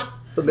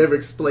 He'll never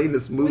explain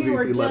this movie if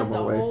we let him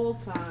away. The whole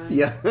time.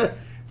 Yeah.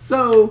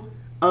 So,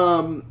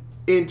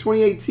 in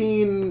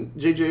 2018,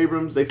 J.J.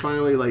 Abrams, they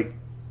finally, like,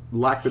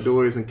 locked the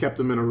doors and kept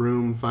them in a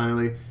room,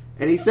 finally.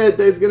 And he said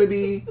there's going to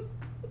be...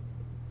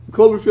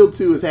 Cloverfield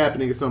 2 is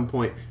happening at some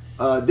point.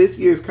 This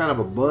year is kind of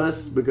a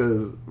bust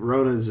because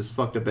Rona's just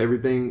fucked up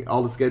everything.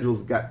 All the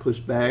schedules got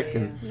pushed back.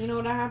 And you know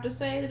what I have to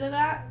say to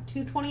that?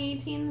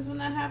 2018 is when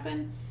that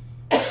happened.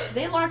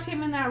 They locked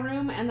him in that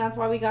room, and that's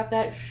why we got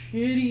that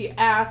shitty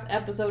ass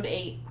episode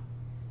 8.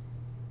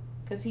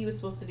 Because he was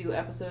supposed to do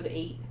episode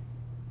 8.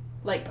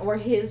 Like, or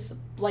his,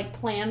 like,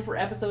 plan for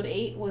episode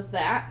 8 was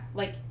that.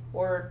 Like,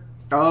 or...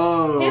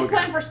 oh, his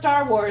plan for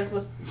Star Wars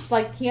was,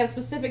 like, he had a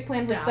specific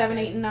plan for 7,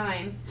 8, and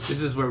 9.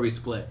 This is where we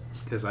split,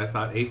 because I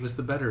thought 8 was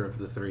the better of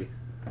the 3.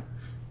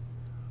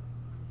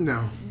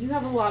 No. You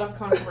have a lot of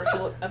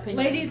controversial opinions.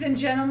 Ladies and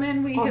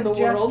gentlemen, we have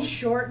just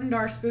shortened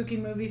our spooky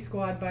movie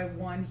squad by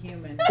one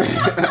human.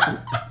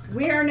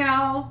 We are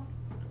now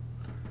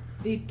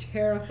the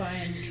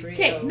terrifying trio.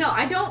 Okay, no,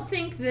 I don't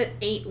think that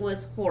 8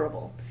 was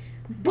horrible.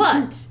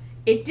 But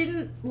it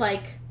didn't,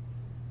 like...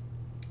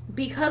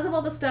 because of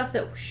all the stuff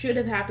that should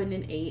have happened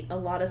in 8, a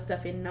lot of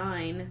stuff in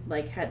 9,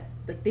 like, had,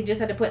 like, they just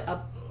had to put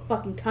a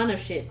fucking ton of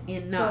shit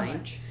in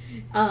 9.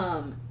 So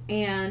much.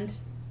 And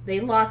they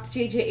locked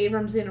J.J.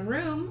 Abrams in a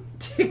room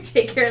to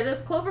take care of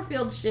this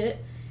Cloverfield shit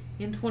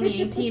in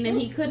 2018,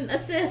 and he couldn't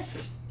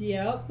assist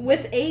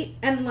with 8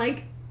 and,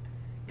 like,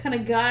 kind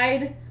of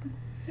guide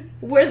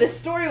where the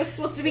story was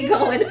supposed to be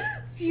going.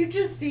 So you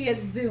just see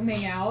it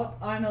zooming out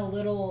on a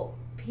little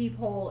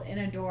peephole in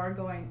a door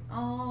going,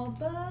 all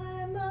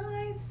by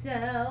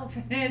myself.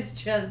 And it's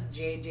just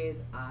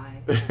JJ's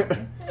eye.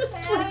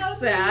 Just like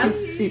sad.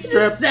 He's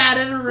strapped, sad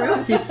in a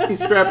room.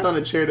 He's strapped on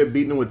a chair to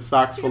beating him with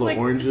socks full of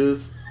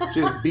oranges.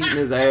 Just beating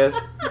his ass.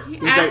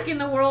 He's asking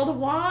the world,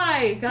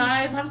 why,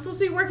 guys? I'm supposed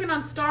to be working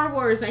on Star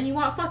Wars and you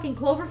want fucking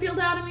Cloverfield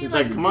out of me? He's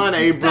like, come on,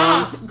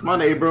 Abrams. Stop. Come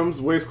on,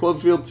 Abrams. Where's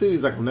Cloverfield 2?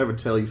 He's like, I'll never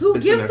tell you. Who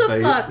Spits gives in their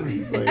a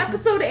face. fuck? Like,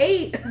 episode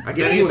 8. I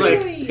guess he's like,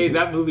 hey,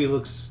 that movie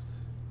looks...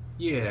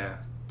 yeah.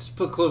 Just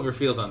put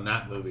Cloverfield on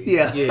that movie.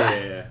 Yeah.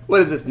 Yeah.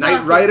 What is this,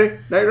 Knight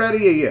Rider? Knight Rider?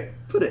 Yeah.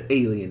 Put an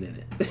alien in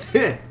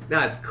it.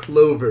 Now it's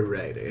Clover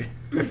Rider.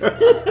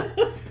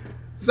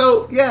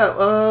 So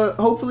yeah,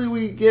 hopefully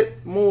we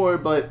get more,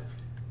 but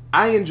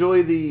I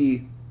enjoy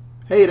the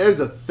hey, there's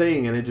a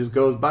thing and it just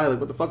goes by. Like,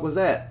 what the fuck was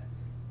that?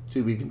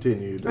 To be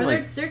continued. Are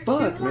like, there two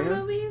more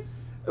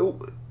movies?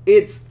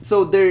 It's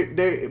so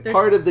they're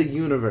part of the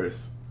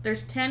universe.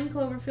 There's 10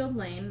 Cloverfield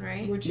Lane,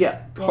 right?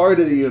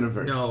 Part of the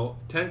universe. No,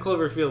 10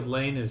 Cloverfield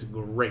Lane is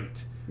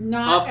great.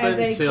 Not up as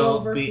until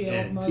a Cloverfield the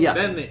end. movie. Yeah.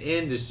 Then the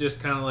end is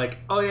just kind of like,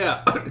 oh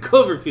yeah,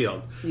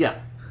 Cloverfield. Yeah.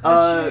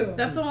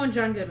 That's the one with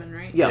John Goodman,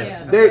 right? Yeah.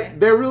 Yes.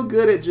 They're real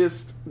good at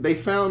they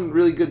found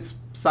really good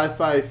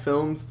sci-fi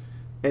films,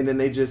 and then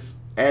they just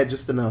add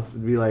just enough to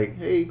be like,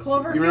 hey,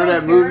 Cloverfield you remember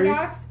that movie?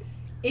 Paradox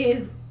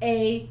is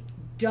a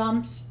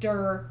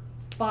dumpster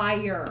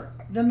fire.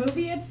 The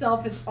movie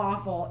itself is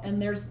awful,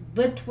 and there's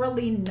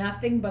literally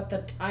nothing but the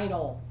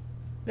title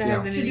That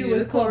has to do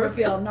with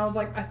Cloverfield. And I was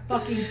like, I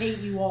fucking hate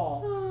you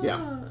all.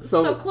 Yeah.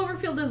 So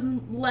Cloverfield is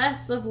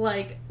less of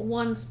like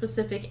one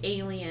specific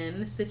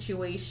alien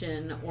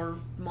situation or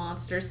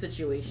monster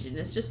situation.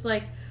 It's just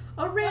like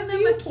a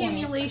random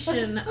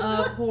accumulation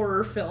of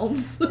horror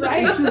films.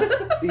 Right?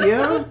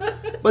 Yeah.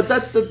 But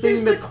that's the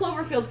thing There's the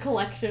Cloverfield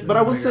collection. But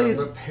I will say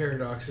the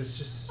Paradox is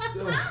just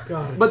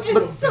god,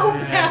 it's so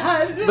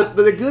bad. But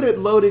they're good at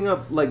loading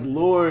up like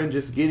lore and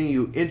just getting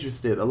you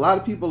interested. A lot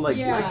of people like,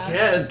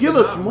 guess, give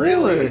us more.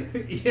 Really.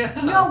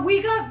 Yeah. No,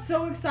 we got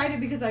so excited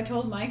because I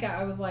told Micah,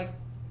 I was like,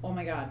 oh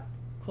my god,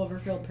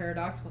 Cloverfield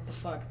Paradox, what the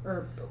fuck?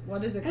 Or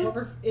what is it?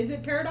 Is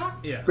it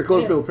Paradox? Yeah. The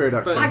Cloverfield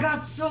Paradox. But I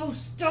got so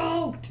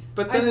stoked.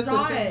 But then at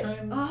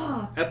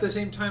the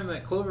same time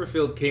that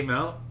Cloverfield came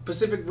out,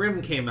 Pacific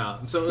Rim came out.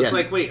 And so it was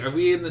like, wait, are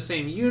we in the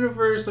same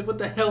universe? Like, what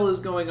the hell is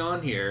going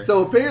on here?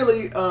 So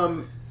apparently,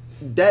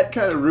 that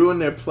kind of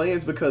ruined their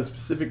plans because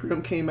Pacific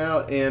Rim came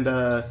out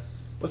and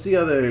what's the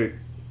other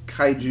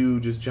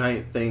kaiju just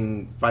giant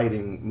thing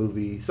fighting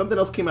movie? Something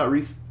else came out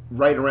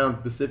right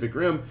around Pacific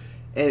Rim,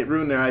 and it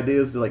ruined their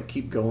ideas to like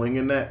keep going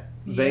in that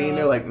vein. Yeah.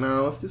 They're like,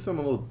 no, let's do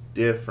something a little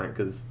different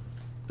because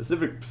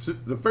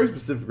the first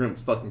Pacific Rim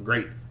is fucking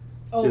great.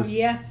 Oh, Just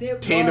yes,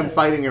 it tandem was.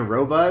 fighting and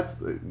robots.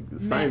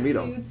 Sign me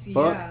the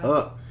fuck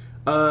up.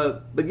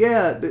 But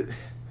yeah,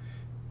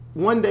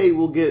 one day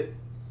we'll get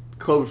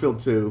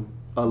Cloverfield 2,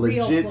 a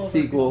legit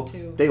sequel.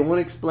 2. They won't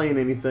explain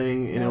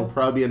anything, and it'll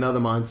probably be another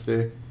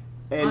monster.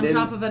 And on then,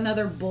 top of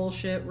another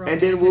bullshit and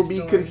then we'll be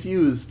story.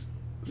 confused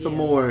some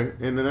more,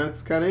 and then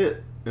that's kind of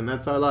it. And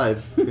that's our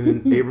lives.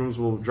 And then Abrams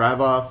will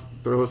drive off,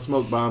 throw a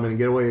smoke bomb, and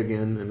get away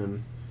again, and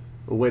then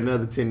we'll wait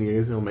another 10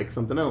 years, and he'll make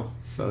something else.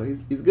 So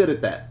he's good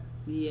at that.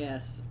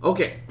 Yes.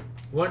 Okay.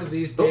 One of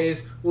these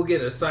days, we'll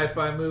get a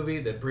sci-fi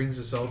movie that brings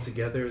us all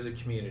together as a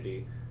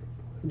community.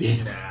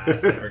 Nah,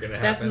 that's never gonna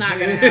happen. That's not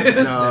gonna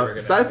happen. No,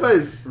 sci-fi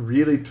is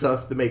really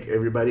tough to make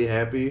everybody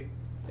happy.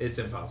 It's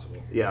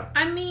impossible. Yeah.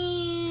 I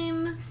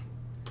mean,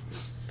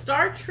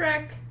 Star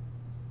Trek.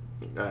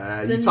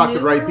 You talked to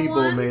the right people,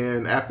 one?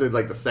 man. After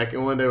like the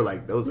second one, they were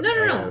like, "Those are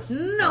ass."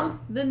 No.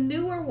 The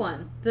newer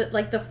one,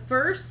 the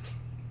first.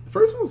 The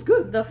first one was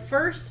good. The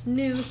first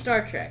new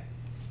Star Trek,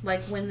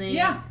 like when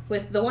they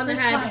with the one Chris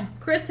that had Pine.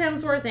 Chris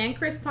Hemsworth and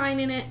Chris Pine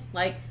in it,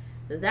 like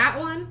that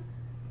one,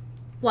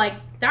 like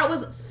that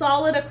was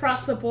solid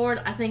across the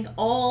board. I think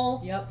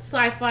all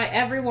sci-fi,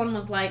 everyone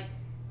was like,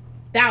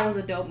 that was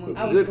a dope movie.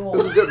 That was It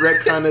was a good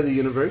retcon of the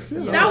universe.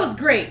 Yeah. That was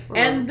great.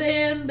 And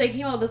then they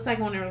came out with the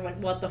second one and it was like,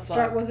 what the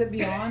fuck? Was it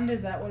Beyond?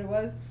 Is that what it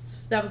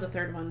was? That was the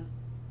third one,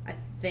 I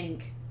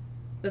think.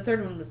 The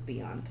third one was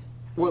Beyond.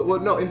 Well,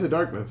 no, Into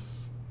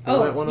Darkness. Was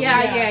that one of them?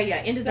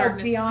 Yeah. Into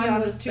Darkness.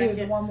 Beyond was second.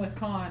 the one with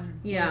Khan.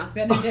 Yeah. With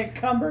Benedict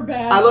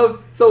Cumberbatch. I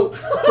love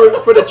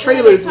for the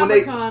trailers when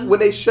Cumbercon.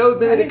 they showed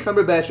Benedict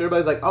Cumberbatch,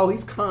 everybody's like, "Oh,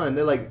 he's Khan."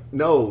 They're like,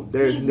 "No,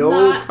 there's He's no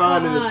not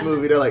Khan in this Khan.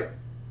 movie." They're like,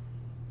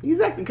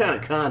 "He's acting kind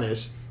of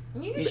Khan-ish."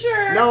 You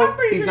sure? No, I'm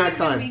pretty he's sure not he's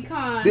gonna Khan. be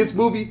Khan. This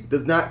movie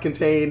does not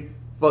contain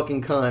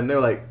fucking Khan.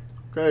 They're like,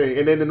 okay,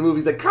 and then in the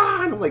movie's like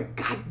Khan. I'm like,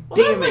 God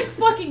damn that's it! like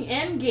fucking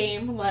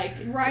Endgame, like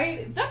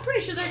right? I'm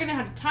pretty sure they're gonna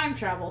have to time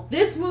travel.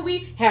 This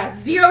movie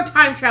has zero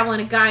time travel in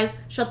it, guys.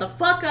 Shut the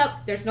fuck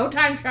up. There's no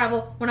time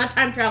travel. We're not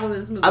time traveling in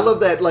this movie. I love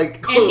that.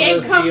 Like,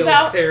 Endgame comes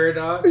out.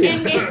 Paradox.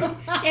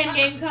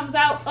 Endgame comes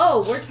out.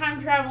 Oh, we're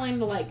time traveling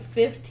to like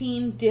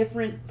 15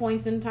 different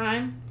points in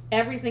time.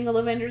 Every single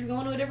Avenger's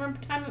going to a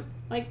different time,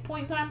 like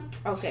point in time.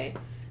 Okay,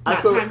 not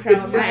time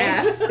traveling my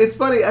ass. It's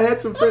funny. I had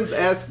some friends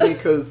ask me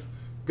because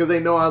they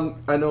know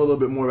I know a little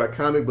bit more about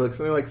comic books,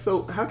 and they're like,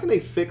 "So how can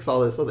they fix all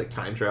this?" I was like,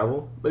 "Time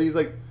travel." But he's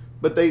like,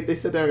 "But they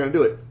said they're going to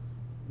do it.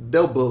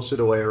 They'll bullshit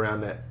away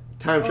around that.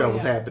 Time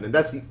travel's happening.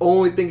 That's the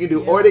only thing you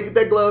do. Or they get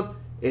that glove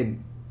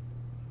and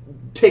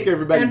take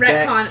everybody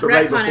back to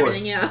right before.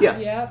 Everything,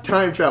 yeah.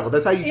 Time travel.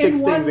 That's how you fix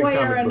things in comic books. In one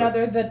way or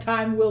another, the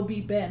time will be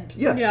bent.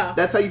 Yeah.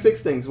 That's how you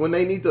fix things. When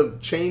they need to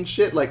change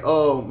shit, like,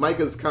 oh,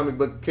 Micah's comic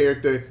book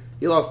character,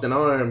 he lost an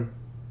arm.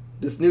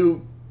 This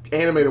new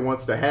animator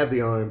wants to have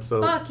the arm,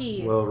 so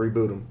Bucky. Well,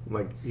 reboot him.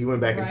 Like, he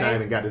went back in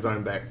time and got his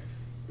arm back.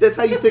 That's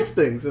how you fix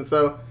things. And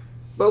so,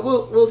 but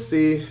we'll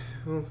see.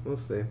 We'll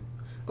see.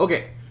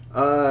 Okay.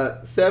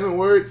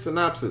 7-word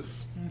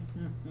synopsis.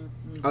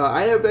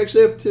 I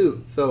actually have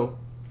 2. So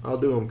I'll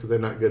do them because they're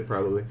not good,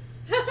 probably.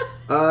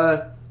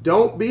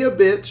 Don't be a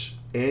bitch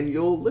and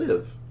you'll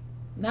live.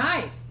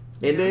 Nice.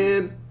 And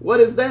then, what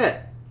is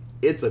that?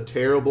 It's a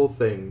terrible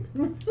thing.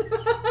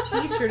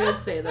 He sure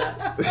did say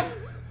that.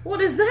 What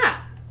is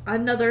that?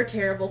 Another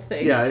terrible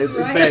thing. Yeah, it's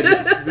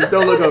bad. Just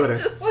don't look over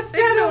there. What's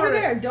that over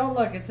there? Don't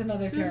look. It's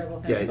another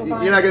terrible thing. Yeah,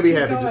 you're not going to be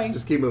happy.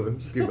 Just keep moving.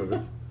 Just keep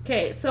moving.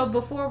 Okay, so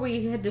before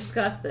we had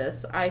discussed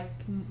this,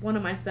 one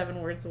of my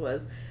 7 words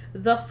was,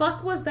 the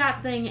fuck was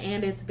that thing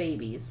and its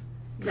babies?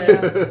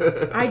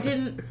 Because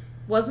I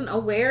wasn't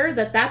aware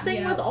that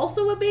thing was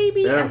also a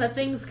baby, and the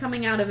things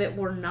coming out of it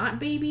were not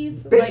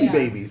babies.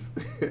 Babies.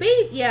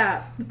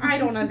 Yeah, I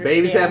don't understand.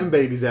 Babies having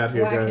babies out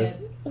here, Whackheads.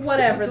 guys.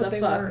 Whatever the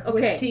fuck. Okay.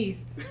 With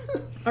teeth.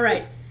 All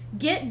right.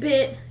 Get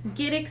bit,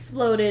 get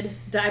exploded,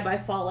 die by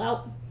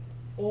fallout.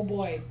 Oh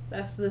boy.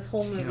 That's this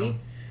whole movie.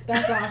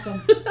 That's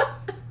awesome.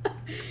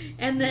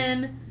 And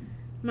then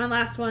my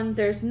last one,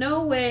 there's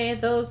no way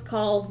those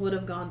calls would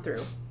have gone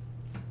through.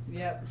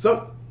 Yep.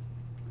 So,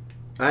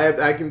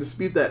 I can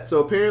dispute that. So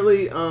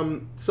apparently,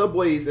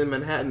 subways in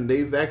Manhattan,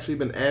 they've actually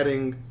been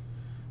adding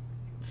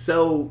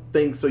cell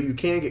things so you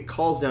can get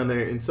calls down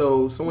there. And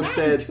so someone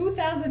said,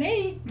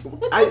 2008.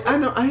 I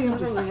know. I am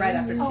just right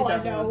after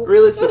 2001.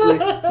 Realistically,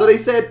 so they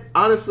said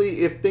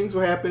honestly, if things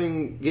were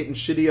happening, getting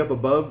shitty up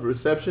above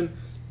reception,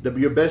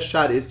 your best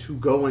shot is to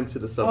go into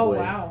the subway.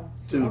 Oh wow.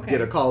 To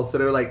get a call. So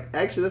they're like,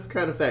 actually, that's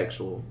kind of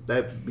factual.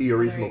 That'd be a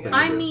reasonable thing to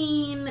do. I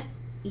mean,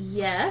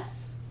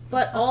 yes,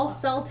 but all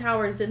cell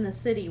towers in the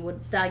city would,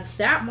 like,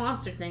 that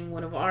monster thing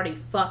would have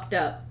already fucked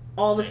up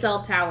all the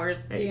cell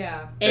towers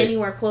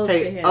anywhere close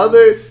to him.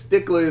 Other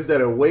sticklers that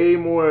are way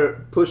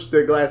more pushed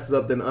their glasses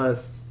up than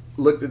us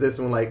looked at this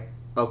and were like,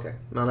 okay,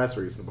 no, that's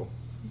reasonable.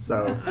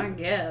 So I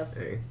guess.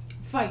 Hey,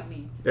 fight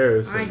me.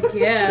 There's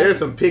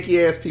some picky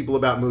ass people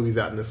about movies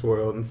out in this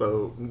world, and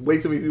so way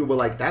too many people were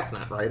like, that's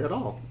not right at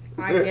all.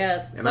 I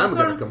guess. And I'm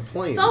going to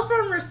complain. Cell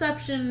phone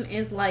reception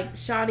is like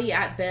shoddy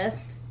at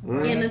best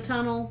in a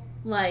tunnel.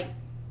 Like,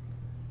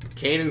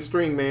 cane and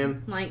string,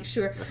 man. Like,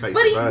 sure. That's how you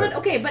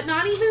survive. But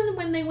not even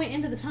when they went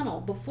into the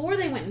tunnel. Before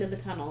they went into the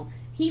tunnel,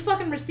 he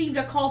fucking received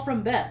a call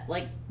from Beth.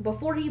 Like,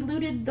 before he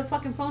looted the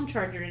fucking phone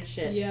charger and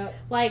shit. Yep.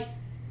 Like,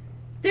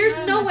 there's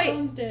no way.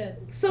 Phone's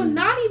dead. So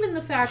not even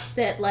the fact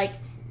that, like,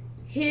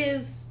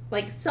 his,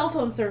 like, cell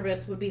phone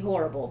service would be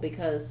horrible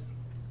because,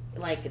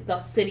 like, the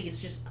city is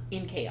just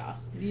in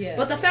chaos. Yeah.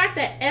 But the fact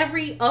that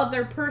every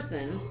other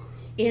person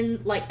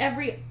in, like,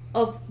 every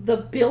of the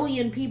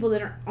billion people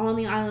that are on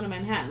the island of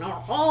Manhattan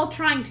are all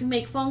trying to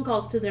make phone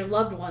calls to their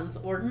loved ones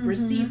or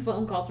receive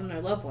phone calls from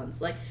their loved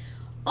ones. Like,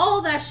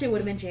 all that shit would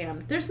have been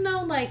jammed. There's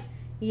no, like,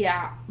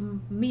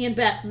 me and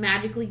Beth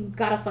magically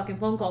got a fucking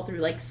phone call through,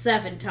 like,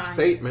 7 times.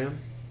 It's fate, man.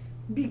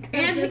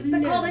 And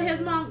the call to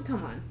his mom,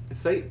 come on.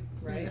 It's fate.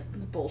 Right.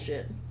 It's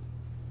bullshit.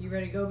 You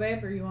ready to go,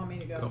 babe, or you want me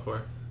to go? Go for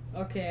it.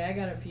 Okay, I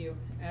got a few,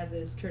 as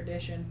is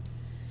tradition.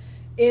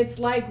 It's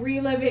like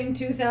reliving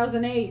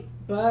 2008,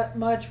 but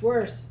much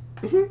worse.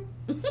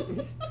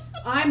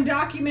 I'm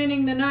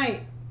documenting the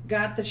night.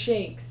 Got the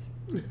shakes.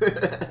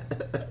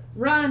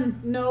 Run,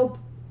 nope.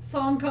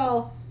 Phone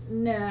call,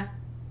 nah.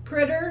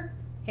 Critter,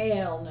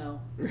 hell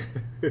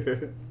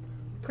no.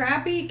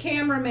 Crappy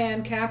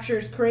cameraman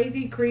captures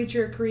crazy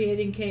creature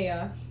creating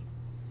chaos.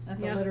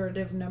 That's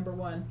alliterative number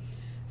 1.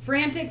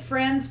 Frantic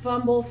friends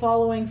fumble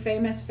following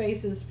famous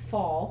faces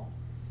fall.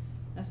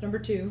 That's number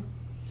 2.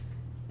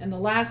 And the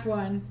last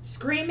one,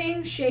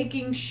 screaming,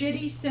 shaking,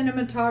 shitty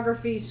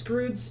cinematography,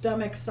 screwed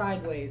stomach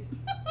sideways.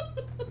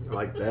 I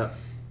like that.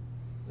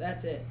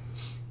 That's it.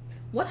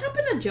 What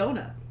happened to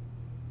Jonah?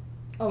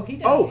 Oh, he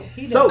does. Oh,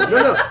 he does. so,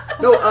 no.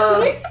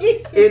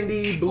 In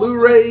the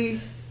Blu-ray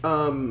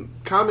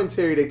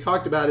commentary, they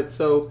talked about it.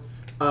 So,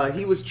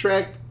 he was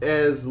tracked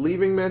as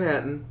leaving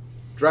Manhattan,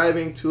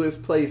 driving to his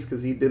place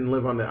because he didn't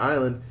live on the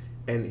island,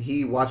 and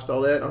he watched all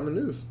that on the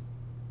news.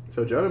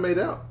 So, Jonah made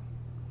out.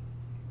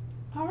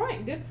 All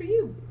right, good for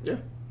you. Yeah.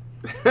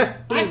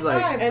 He's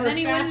like, and then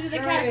he went into the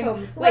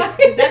catacombs. Wait,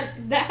 did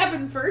that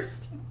happen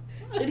first?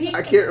 Did he?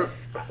 I can't.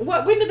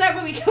 When did that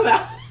movie come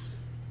out?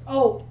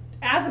 Oh,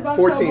 As Above,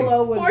 14. So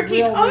Below was 14.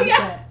 real Oh, recent.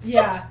 yes.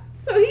 Yeah.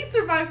 So he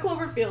survived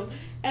Cloverfield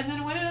and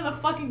then went into the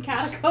fucking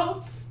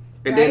catacombs.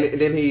 And right?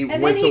 then he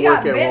and went then he to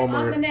work got at bit Walmart.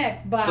 on the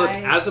neck by Look,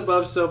 as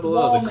above, so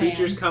below. Wall The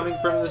creatures man. coming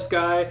from the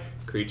sky,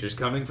 creatures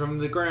coming from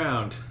the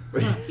ground.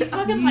 He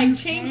fucking like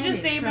changed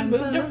his name and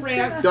moved to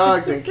France.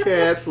 Dogs and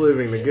cats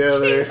living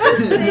together.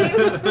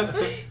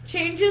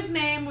 Changed his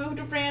name, moved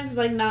to France. He's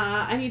like,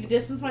 nah, I need to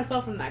distance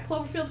myself from that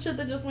Cloverfield shit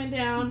that just went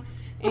down.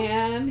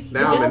 And he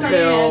Now I'm in just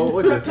hell. started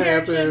What just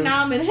preparing shit. happened?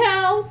 Now I'm in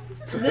hell.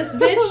 This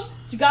bitch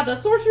got the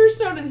Sorcerer's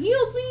Stone and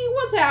healed me.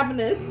 What's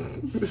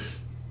happening?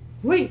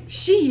 Wait,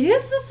 she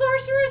is the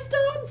Sorcerer's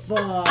Stone?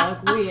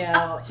 Fuck, we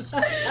out.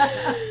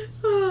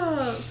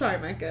 Sorry,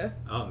 Micah.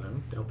 Oh,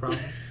 no problem.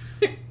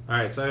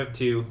 Alright, so I have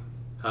 2.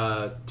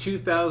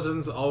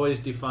 2000s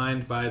always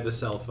defined by the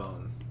cell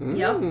phone.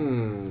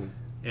 Mm.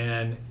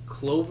 And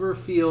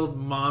Cloverfield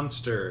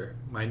Monster.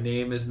 My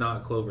name is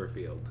not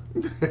Cloverfield.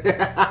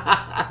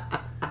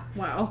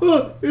 Wow.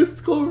 Oh,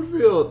 it's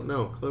Cloverfield.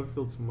 No,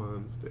 Cloverfield's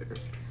monster.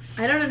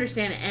 I don't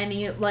understand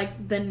any,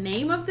 like, the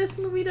name of this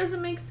movie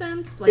doesn't make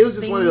sense. Like, it was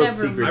just one of those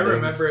secret I things.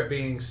 remember it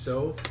being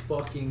so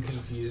fucking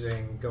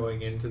confusing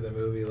going into the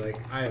movie. Like,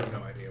 I have no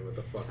idea what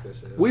the fuck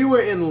this is. We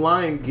were in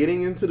line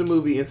getting into the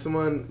movie, and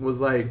someone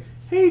was like,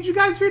 hey, did you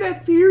guys hear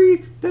that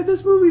theory that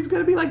this movie's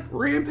gonna be like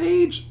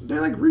Rampage?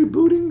 They're like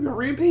rebooting the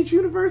Rampage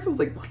universe? I was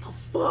like, what the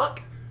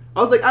fuck?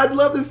 I was like, I'd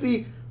love to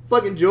see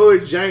fucking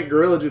Joey's giant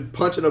gorilla just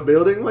punching a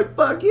building. Like,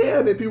 fuck yeah.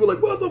 And then people were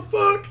like, what the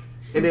fuck?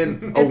 And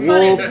then a it's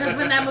funny wolf. because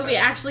when that movie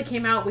actually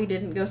came out, we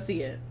didn't go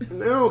see it.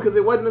 No, because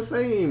it wasn't the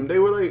same. They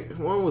were like,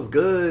 one was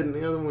good and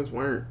the other ones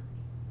weren't.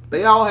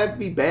 They all have to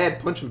be bad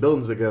punching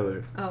buildings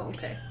together. Oh,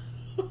 okay.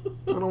 I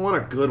don't want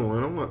a good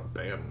one. I want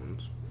bad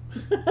ones.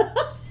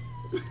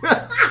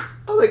 I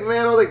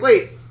was like,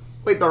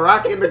 wait, The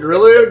Rock and the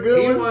Gorilla are a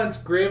good He one? wants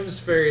Grimm's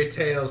fairy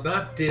tales,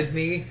 not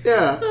Disney.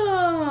 Yeah.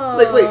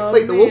 Oh,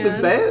 Wait, the wolf is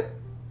man. bad?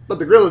 But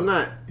the gorilla's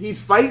not.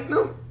 He's fighting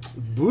them?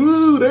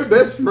 Boo, they're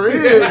best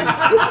friends.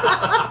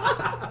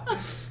 I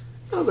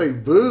was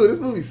like, boo, this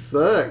movie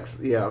sucks.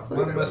 Yeah.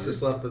 One must have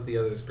slept with the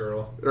other's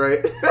girl.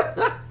 Right?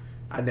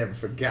 I never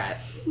forgot.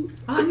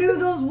 I knew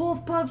those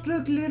wolf pups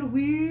looked a little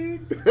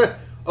weird.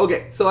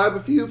 Okay, so I have a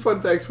few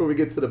fun facts before we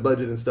get to the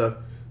budget and stuff.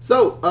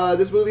 So,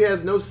 this movie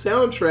has no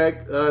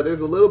soundtrack.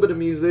 There's a little bit of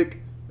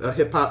music, a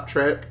hip-hop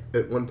track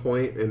at one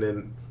point, and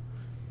then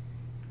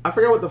I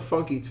forgot what the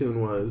funky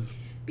tune was.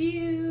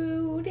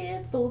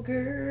 Beautiful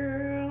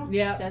girl.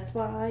 Yep. That's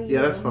why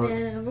Yeah, that's fun.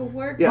 never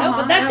work. Yeah. No,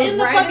 but that's That was in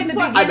the right fucking in the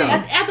song. beginning.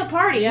 That's at the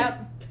party.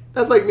 Yep.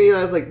 That's like me, and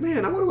I was like,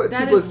 man, I wonder what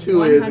That 2 plus is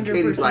 2 is. And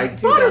Katie's 100% like,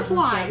 2007.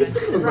 butterflies.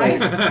 I was Right.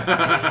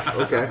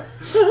 like, okay.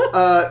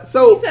 You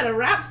So, said a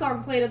rap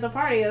song played at the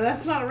party, and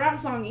that's not a rap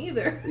song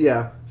either.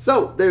 yeah.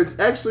 So, there's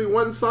actually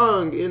one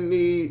song in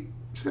the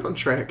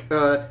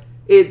soundtrack.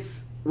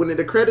 It's, when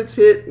the credits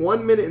hit,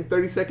 1 minute and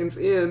 30 seconds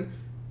in,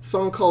 a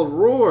song called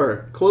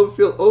Roar,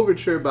 Cloverfield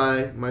Overture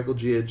by Michael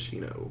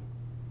Giacchino.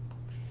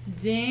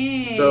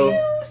 Dang. So-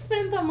 You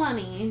spent the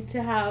money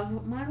to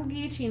have Michael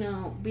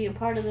Giacchino be a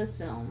part of this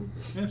film,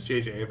 It's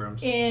J.J.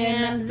 Abrams.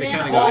 and They then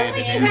kinda go hand only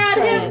in hand.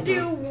 had him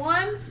do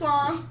one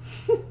song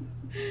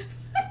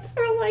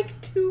for like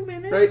 2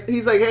 minutes. Right?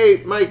 He's like,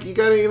 hey, Mike, you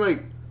got any,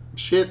 like,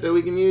 shit that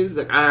we can use? He's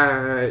like,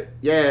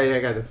 yeah, I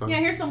got this song. Yeah,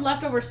 here's some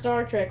leftover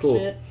Star Trek Cool.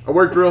 shit. I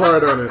worked real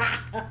hard on it.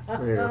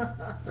 There you go.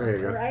 There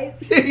you go. Right?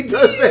 He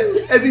does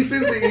that as he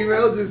sends the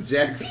email. Just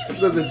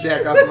does a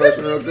jack off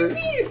motion real quick.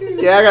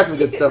 Yeah, I got some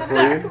good stuff for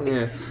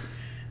you.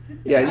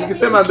 Yeah, you can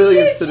send my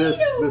billions to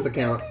this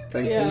account.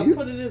 Thank you.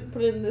 Put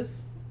it in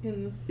this.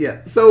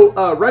 Yeah. So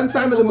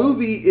runtime of the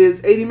movie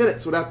is 80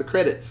 minutes without the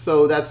credits.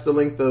 So that's the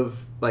length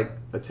of like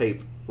a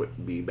tape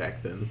would be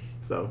back then.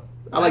 So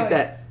I like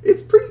that.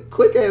 It's pretty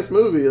quick ass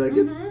movie. Like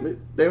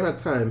they don't have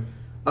time.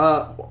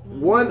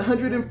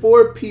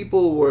 104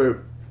 people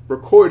were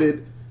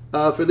recorded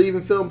for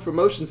leaving film for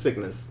motion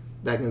sickness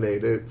back in the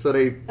day. So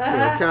they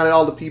counted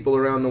all the people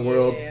around the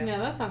world. Yeah. Yeah,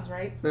 that sounds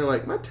right. They're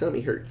like, my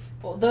tummy hurts.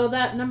 Although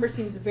that number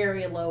seems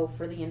very low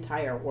for the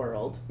entire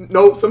world.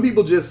 No, some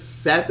people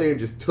just sat there and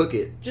just took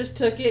it. Just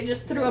took it,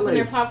 just threw up in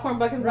their popcorn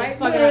buckets. Right.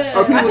 Like, fuck Yeah. it.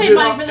 Or people I paid just-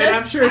 money for this. And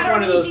I'm sure it's I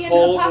one don't of those need the end of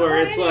the polls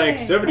where popcorn it's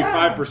anyway.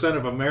 like 75%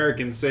 of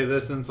Americans say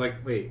this, and it's like,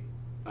 wait,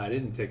 I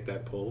didn't take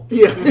that poll.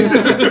 Yeah.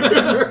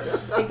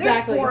 There's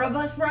Exactly. 4 of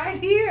us right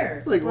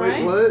here. Like,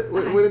 Right? wait,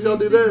 what? When did y'all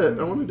do that?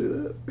 I want to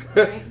do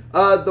that.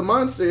 Right. The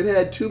Monster, it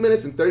had 2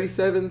 minutes and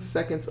 37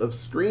 seconds of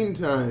screen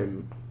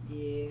time.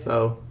 Yeah.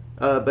 So,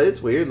 but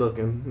it's weird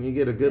looking. You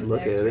get a good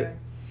look at it.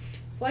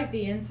 It's like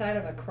the inside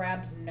of a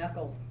crab's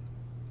knuckle.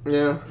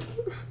 Yeah.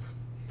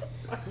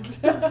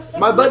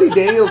 My buddy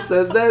Daniel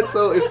says that.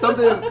 So if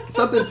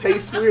something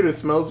tastes weird or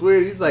smells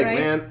weird, he's like, Right.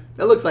 man,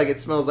 that looks like it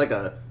smells like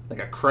a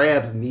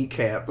crab's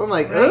kneecap. I'm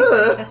like,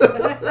 ugh.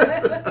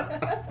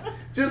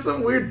 Just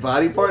some weird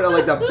body part,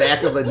 like the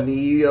back of a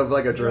knee of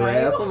like a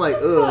giraffe. I'm like,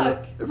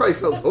 ugh. It probably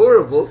smells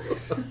horrible.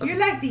 You're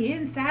like the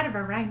inside of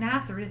a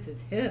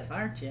rhinoceros's hoof,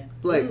 aren't you?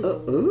 Like,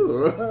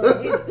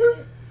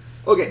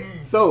 Okay,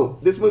 so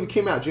this movie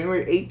came out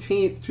January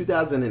 18th,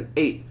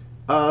 2008.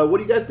 What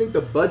do you guys think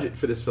the budget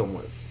for this film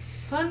was?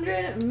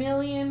 $100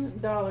 million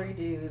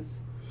dues.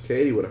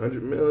 Katie with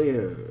 $100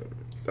 million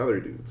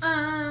dues.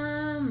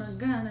 I'm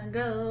gonna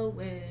go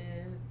with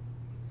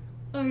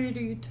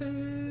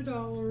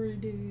 $82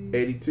 dues.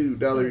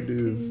 $82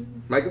 dues.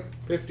 Michael?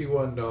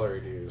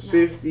 $51 dues.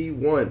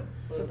 51.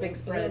 It's a big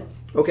spread.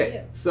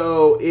 Okay,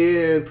 so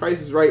in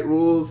Price is Right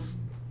rules,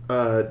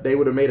 they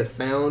would have made a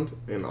sound,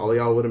 and all of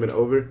y'all would have been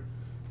over.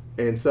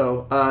 And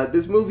so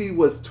this movie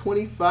was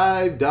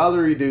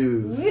 $25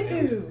 dues.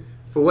 Woo!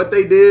 For what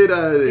they did,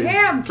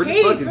 Damn, pretty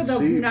Katie fucking for the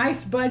cheap.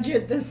 nice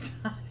budget this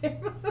time.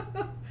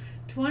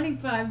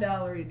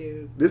 $25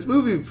 dues. This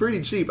movie was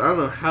pretty cheap. I don't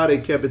know how they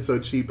kept it so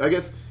cheap. I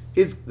guess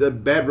it's the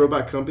Bad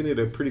Robot Company.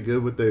 They're pretty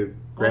good with their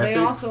graphics. Well, they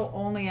also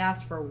only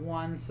asked for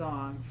one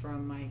song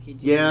from Mikey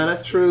G. Yeah,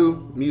 that's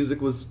true.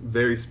 Music was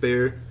very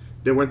spare.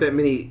 There weren't that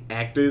many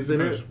actors in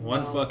There's it.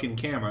 one No. fucking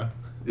camera.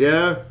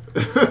 Yeah.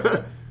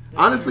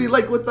 Honestly,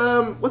 like with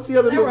what's the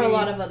other movie? There were a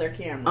lot of other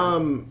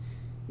cameras.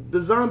 The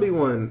zombie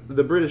one,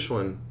 the British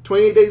one.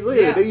 28 Days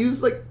Later, they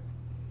used like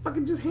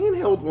fucking just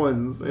handheld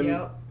ones, and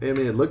I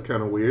mean it looked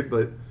kind of weird,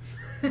 but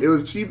it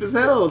was cheap as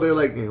hell. They're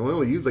like, we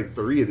only use like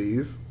 3 of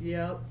these.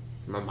 Yep.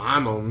 My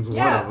mom owns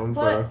one of them,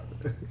 so.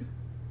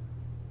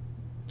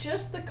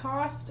 Just the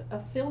cost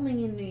of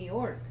filming in New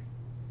York.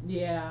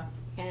 Yeah.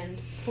 And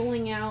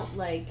pulling out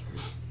like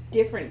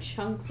different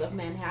chunks of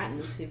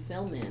Manhattan to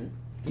film in.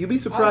 You'd be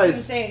surprised. I was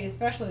gonna say,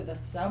 especially the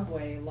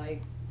subway,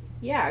 like.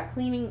 Yeah,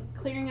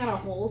 clearing out a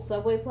whole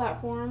subway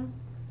platform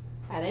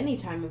at any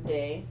time of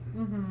day.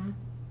 Mm-hmm.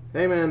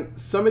 Hey man,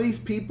 some of these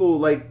people,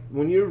 like,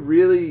 when you're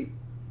really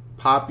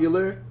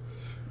popular,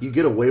 you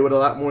get away with a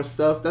lot more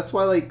stuff. That's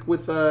why, like,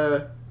 with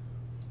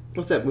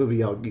what's that movie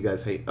you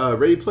guys hate?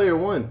 Ready Player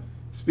One.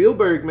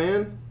 Spielberg,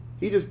 man,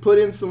 he just put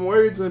in some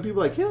words and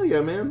people are like, hell yeah,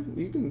 man,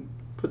 you can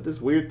put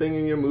this weird thing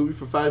in your movie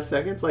for 5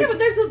 seconds. Like, yeah, but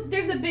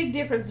there's a big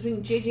difference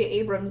between J.J.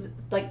 Abrams,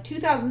 like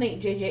 2008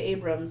 J.J.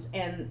 Abrams,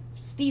 and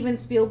Steven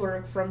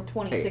Spielberg from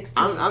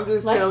 2016. Hey, I'm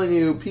just telling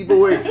you, people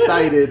were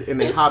excited and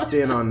they hopped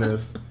in on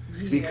this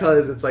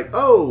because it's like,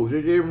 oh,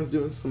 J.J. Abrams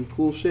doing some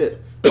cool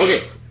shit.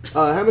 Okay,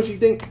 how much do you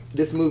think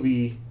this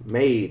movie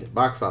made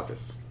box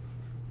office?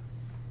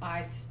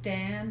 I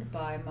stand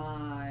by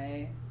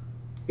my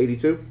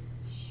 82.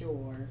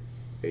 Sure.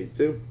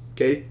 82.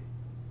 Katie?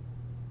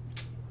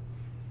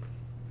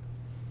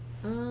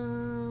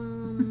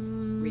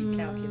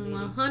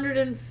 Recalculating.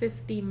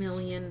 $150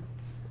 million.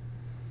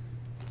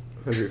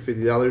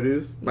 $150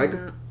 dues.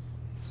 Micah?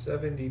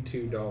 $72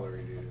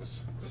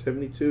 dues.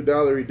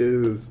 $72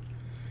 dues.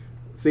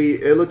 See,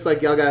 it looks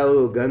like y'all got a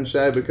little gun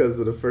shy because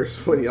of the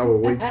first one. Y'all were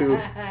way too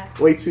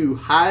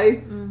high.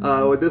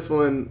 Mm-hmm. With this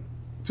one,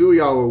 2 of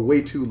y'all were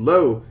way too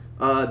low.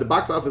 The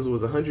box office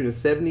was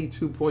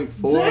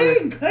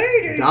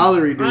 $172.4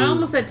 dollar dues. I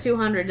almost said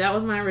 200. That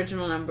was my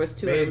original number. Was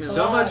 200 made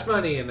so much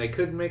money and they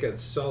couldn't make a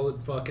solid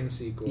fucking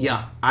sequel.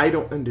 Yeah, I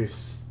don't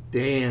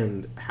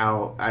understand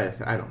how. I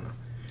don't know.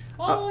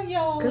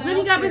 Because then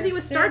he got busy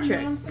with Star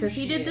Trek. Because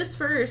he did this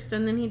first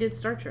and then he did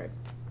Star Trek.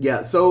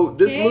 Yeah, so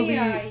this movie.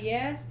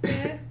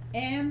 K-I-S-S-M-Y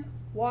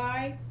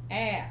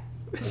ass.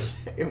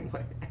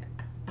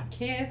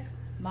 Kiss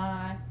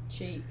my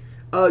cheeks.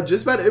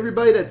 Just about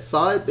everybody that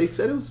saw it, they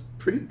said it was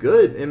pretty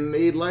good, and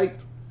they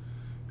liked.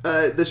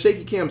 The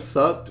shaky cam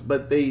sucked,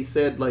 but they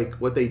said like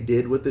what they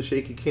did with the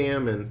shaky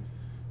cam and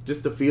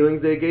just the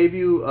feelings they gave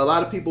you. A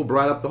lot of people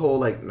brought up the whole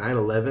like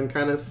 9/11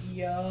 kind of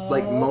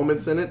like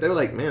moments in it. They were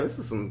like, man, this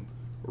is some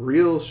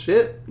real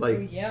shit.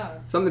 Like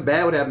something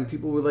bad would happen,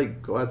 people would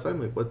like go outside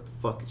and like, what the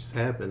fuck just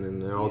happened?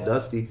 And they're all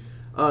dusty.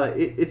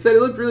 It said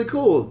it looked really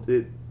cool.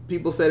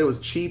 People said it was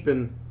cheap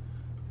and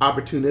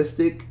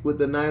opportunistic with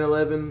the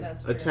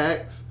 9/11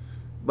 attacks,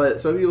 but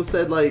some people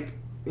said like,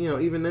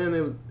 even then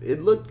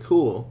it looked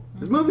cool.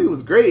 This movie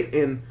was great,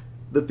 and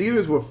the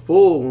theaters were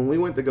full when we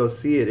went to go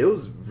see it. It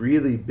was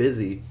really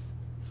busy,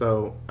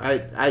 so I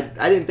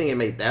didn't think it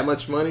made that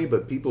much money,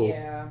 but people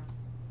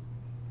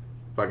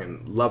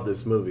fucking love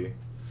this movie.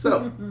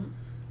 So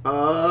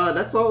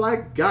that's all I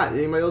got.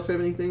 Anybody else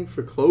have anything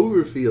for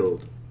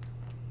Cloverfield?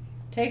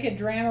 Take a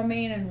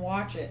Dramamine and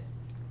watch it.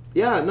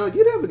 Yeah, no,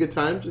 you'd have a good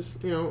time.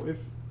 Just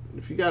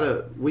if you got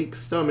a weak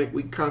stomach,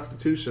 weak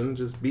constitution,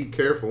 just be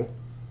careful.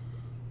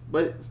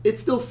 But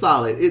it's still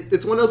solid.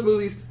 It's one of those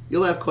movies,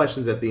 you'll have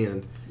questions at the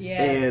end.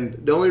 Yeah.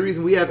 And the only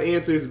reason we have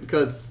answers is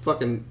because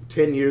fucking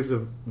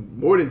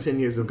more than 10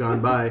 years have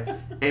gone by,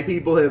 and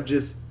people have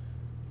just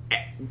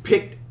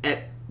picked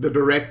at the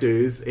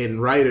directors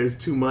and writers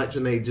too much,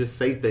 and they just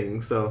say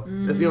things. So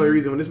that's the only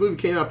reason. When this movie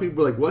came out,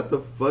 people were like, what the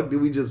fuck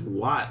did we just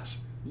watch?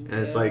 And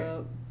it's like,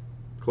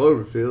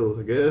 Cloverfield,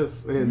 I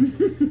guess. And,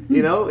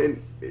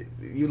 and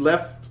you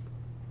left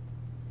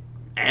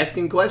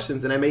asking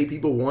questions, and that made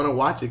people want to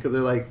watch it because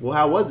they're like, well,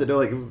 how was it? They're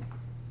like, it was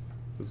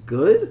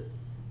good?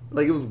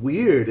 Like, it was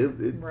weird.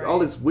 All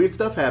this weird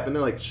stuff happened.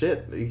 They're like,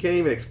 shit, you can't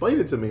even explain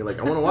it to me. Like,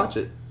 I want to watch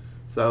it.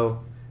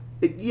 So,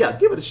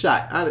 give it a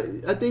shot.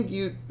 I think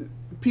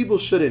people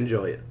should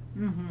enjoy it.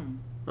 Mm-hmm.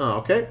 Oh,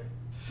 okay.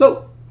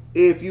 So,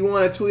 if you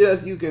want to tweet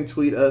us, you can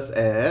tweet us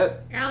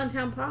at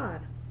Allentown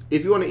Pod.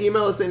 If you want to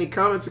email us any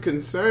comments or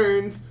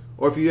concerns,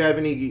 or if you have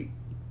any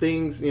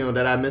things,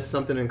 that I missed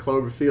something in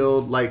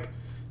Cloverfield, like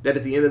that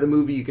at the end of the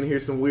movie you can hear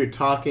some weird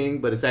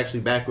talking, but it's actually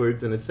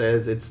backwards and it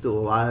says it's still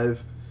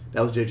alive.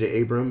 That was J.J.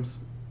 Abrams.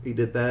 He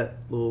did that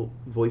little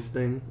voice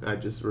thing. I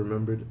just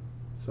remembered,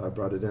 so I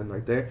brought it in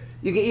right there.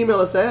 You can email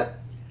us at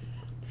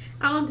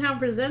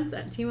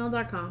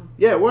AllentownPresents@gmail.com.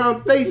 Yeah, we're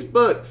on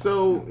Facebook,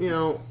 so,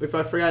 if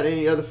I forgot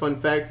any other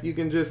fun facts, you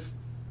can just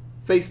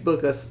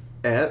Facebook us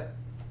at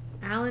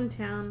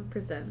Allentown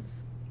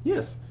Presents.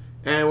 Yes.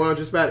 And we're on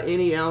just about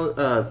any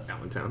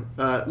Allentown.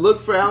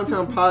 Look for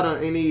Allentown Pod on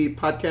any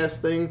podcast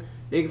thing, and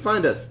you can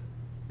find us.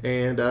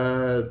 And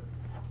I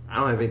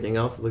don't have anything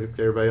else. Look at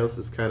everybody else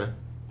is kind of,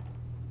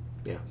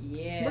 Yeah.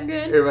 We're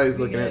good. Everybody's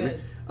looking at me.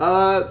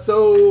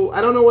 So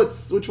I don't know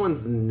which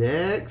one's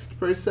next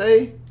per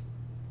se.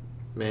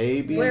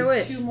 Maybe Blair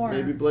Witch. 2 more.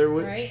 Maybe Blair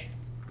Witch. Right?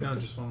 No,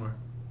 just one more.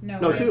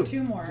 No, 2.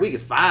 2 more. This week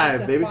is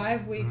 5, baby. It's a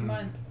 5-week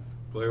month.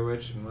 Blair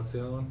Witch, and what's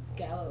the other one?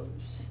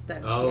 Gallows.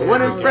 Oh,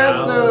 one in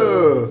Fresno.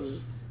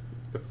 Gallows.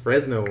 The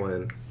Fresno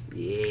one.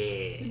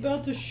 Yeah.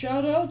 About to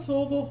shout out to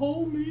all the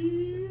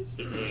homies.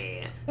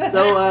 Yeah.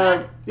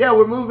 So, yeah,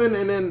 we're moving,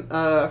 and then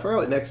I forgot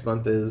what next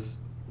month is.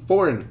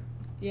 Foreign.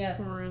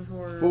 Yes. Foreign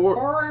horror.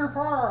 Foreign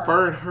horror.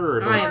 Foreign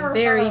herd. I am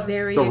very,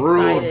 very The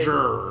excited.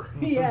 Roger.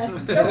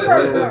 Yes.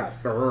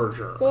 The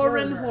Roger.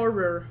 Foreign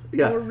horror.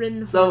 Yeah.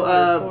 Foreign So,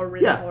 horror.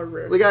 yeah,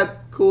 horror. we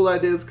got cool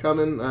ideas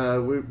coming.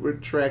 We're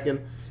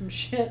tracking. Some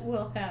shit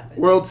will happen.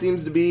 World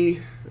seems to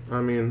be,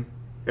 I mean,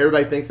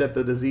 everybody thinks that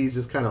the disease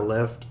just kind of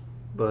left,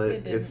 but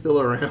it's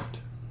still around,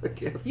 I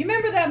guess. You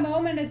remember that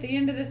moment at the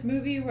end of this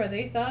movie where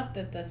they thought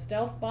that the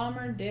stealth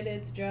bomber did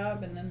its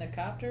job and then the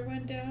copter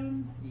went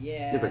down?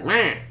 Yeah. It's like,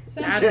 man.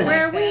 That's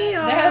where we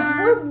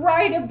are. We're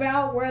right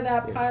about where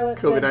that pilot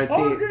said, COVID-19.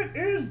 target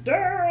is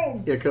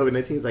down. Yeah,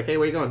 COVID-19 is like, hey,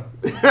 where you going?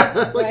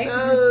 Right? Like,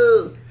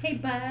 oh. Hey,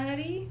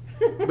 buddy.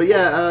 But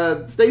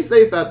yeah, stay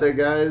safe out there,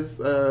 guys.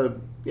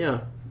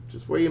 Yeah,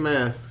 just wear your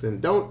masks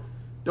and don't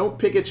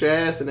pick at your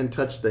ass and then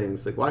touch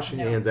things. Like, wash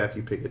your hands after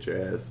you pick at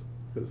your ass.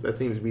 Because that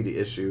seems to be the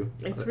issue.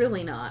 It's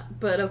really not,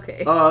 but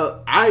okay.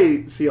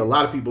 I see a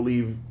lot of people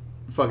leave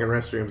fucking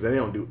restrooms and they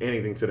don't do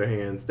anything to their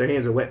hands. Their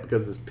hands are wet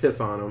because there's piss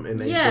on them and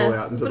they go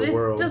out into the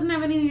world. It doesn't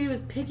have anything to do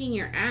with picking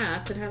your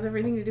ass. It has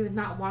everything to do with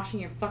not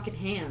washing your fucking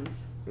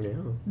hands. Yeah.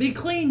 Be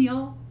clean,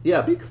 y'all.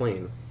 Yeah, be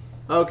clean.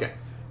 Okay.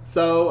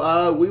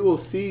 So we will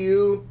see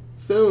you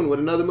soon with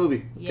another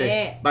movie.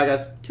 Okay. Yeah. Bye,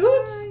 guys.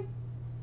 Toots.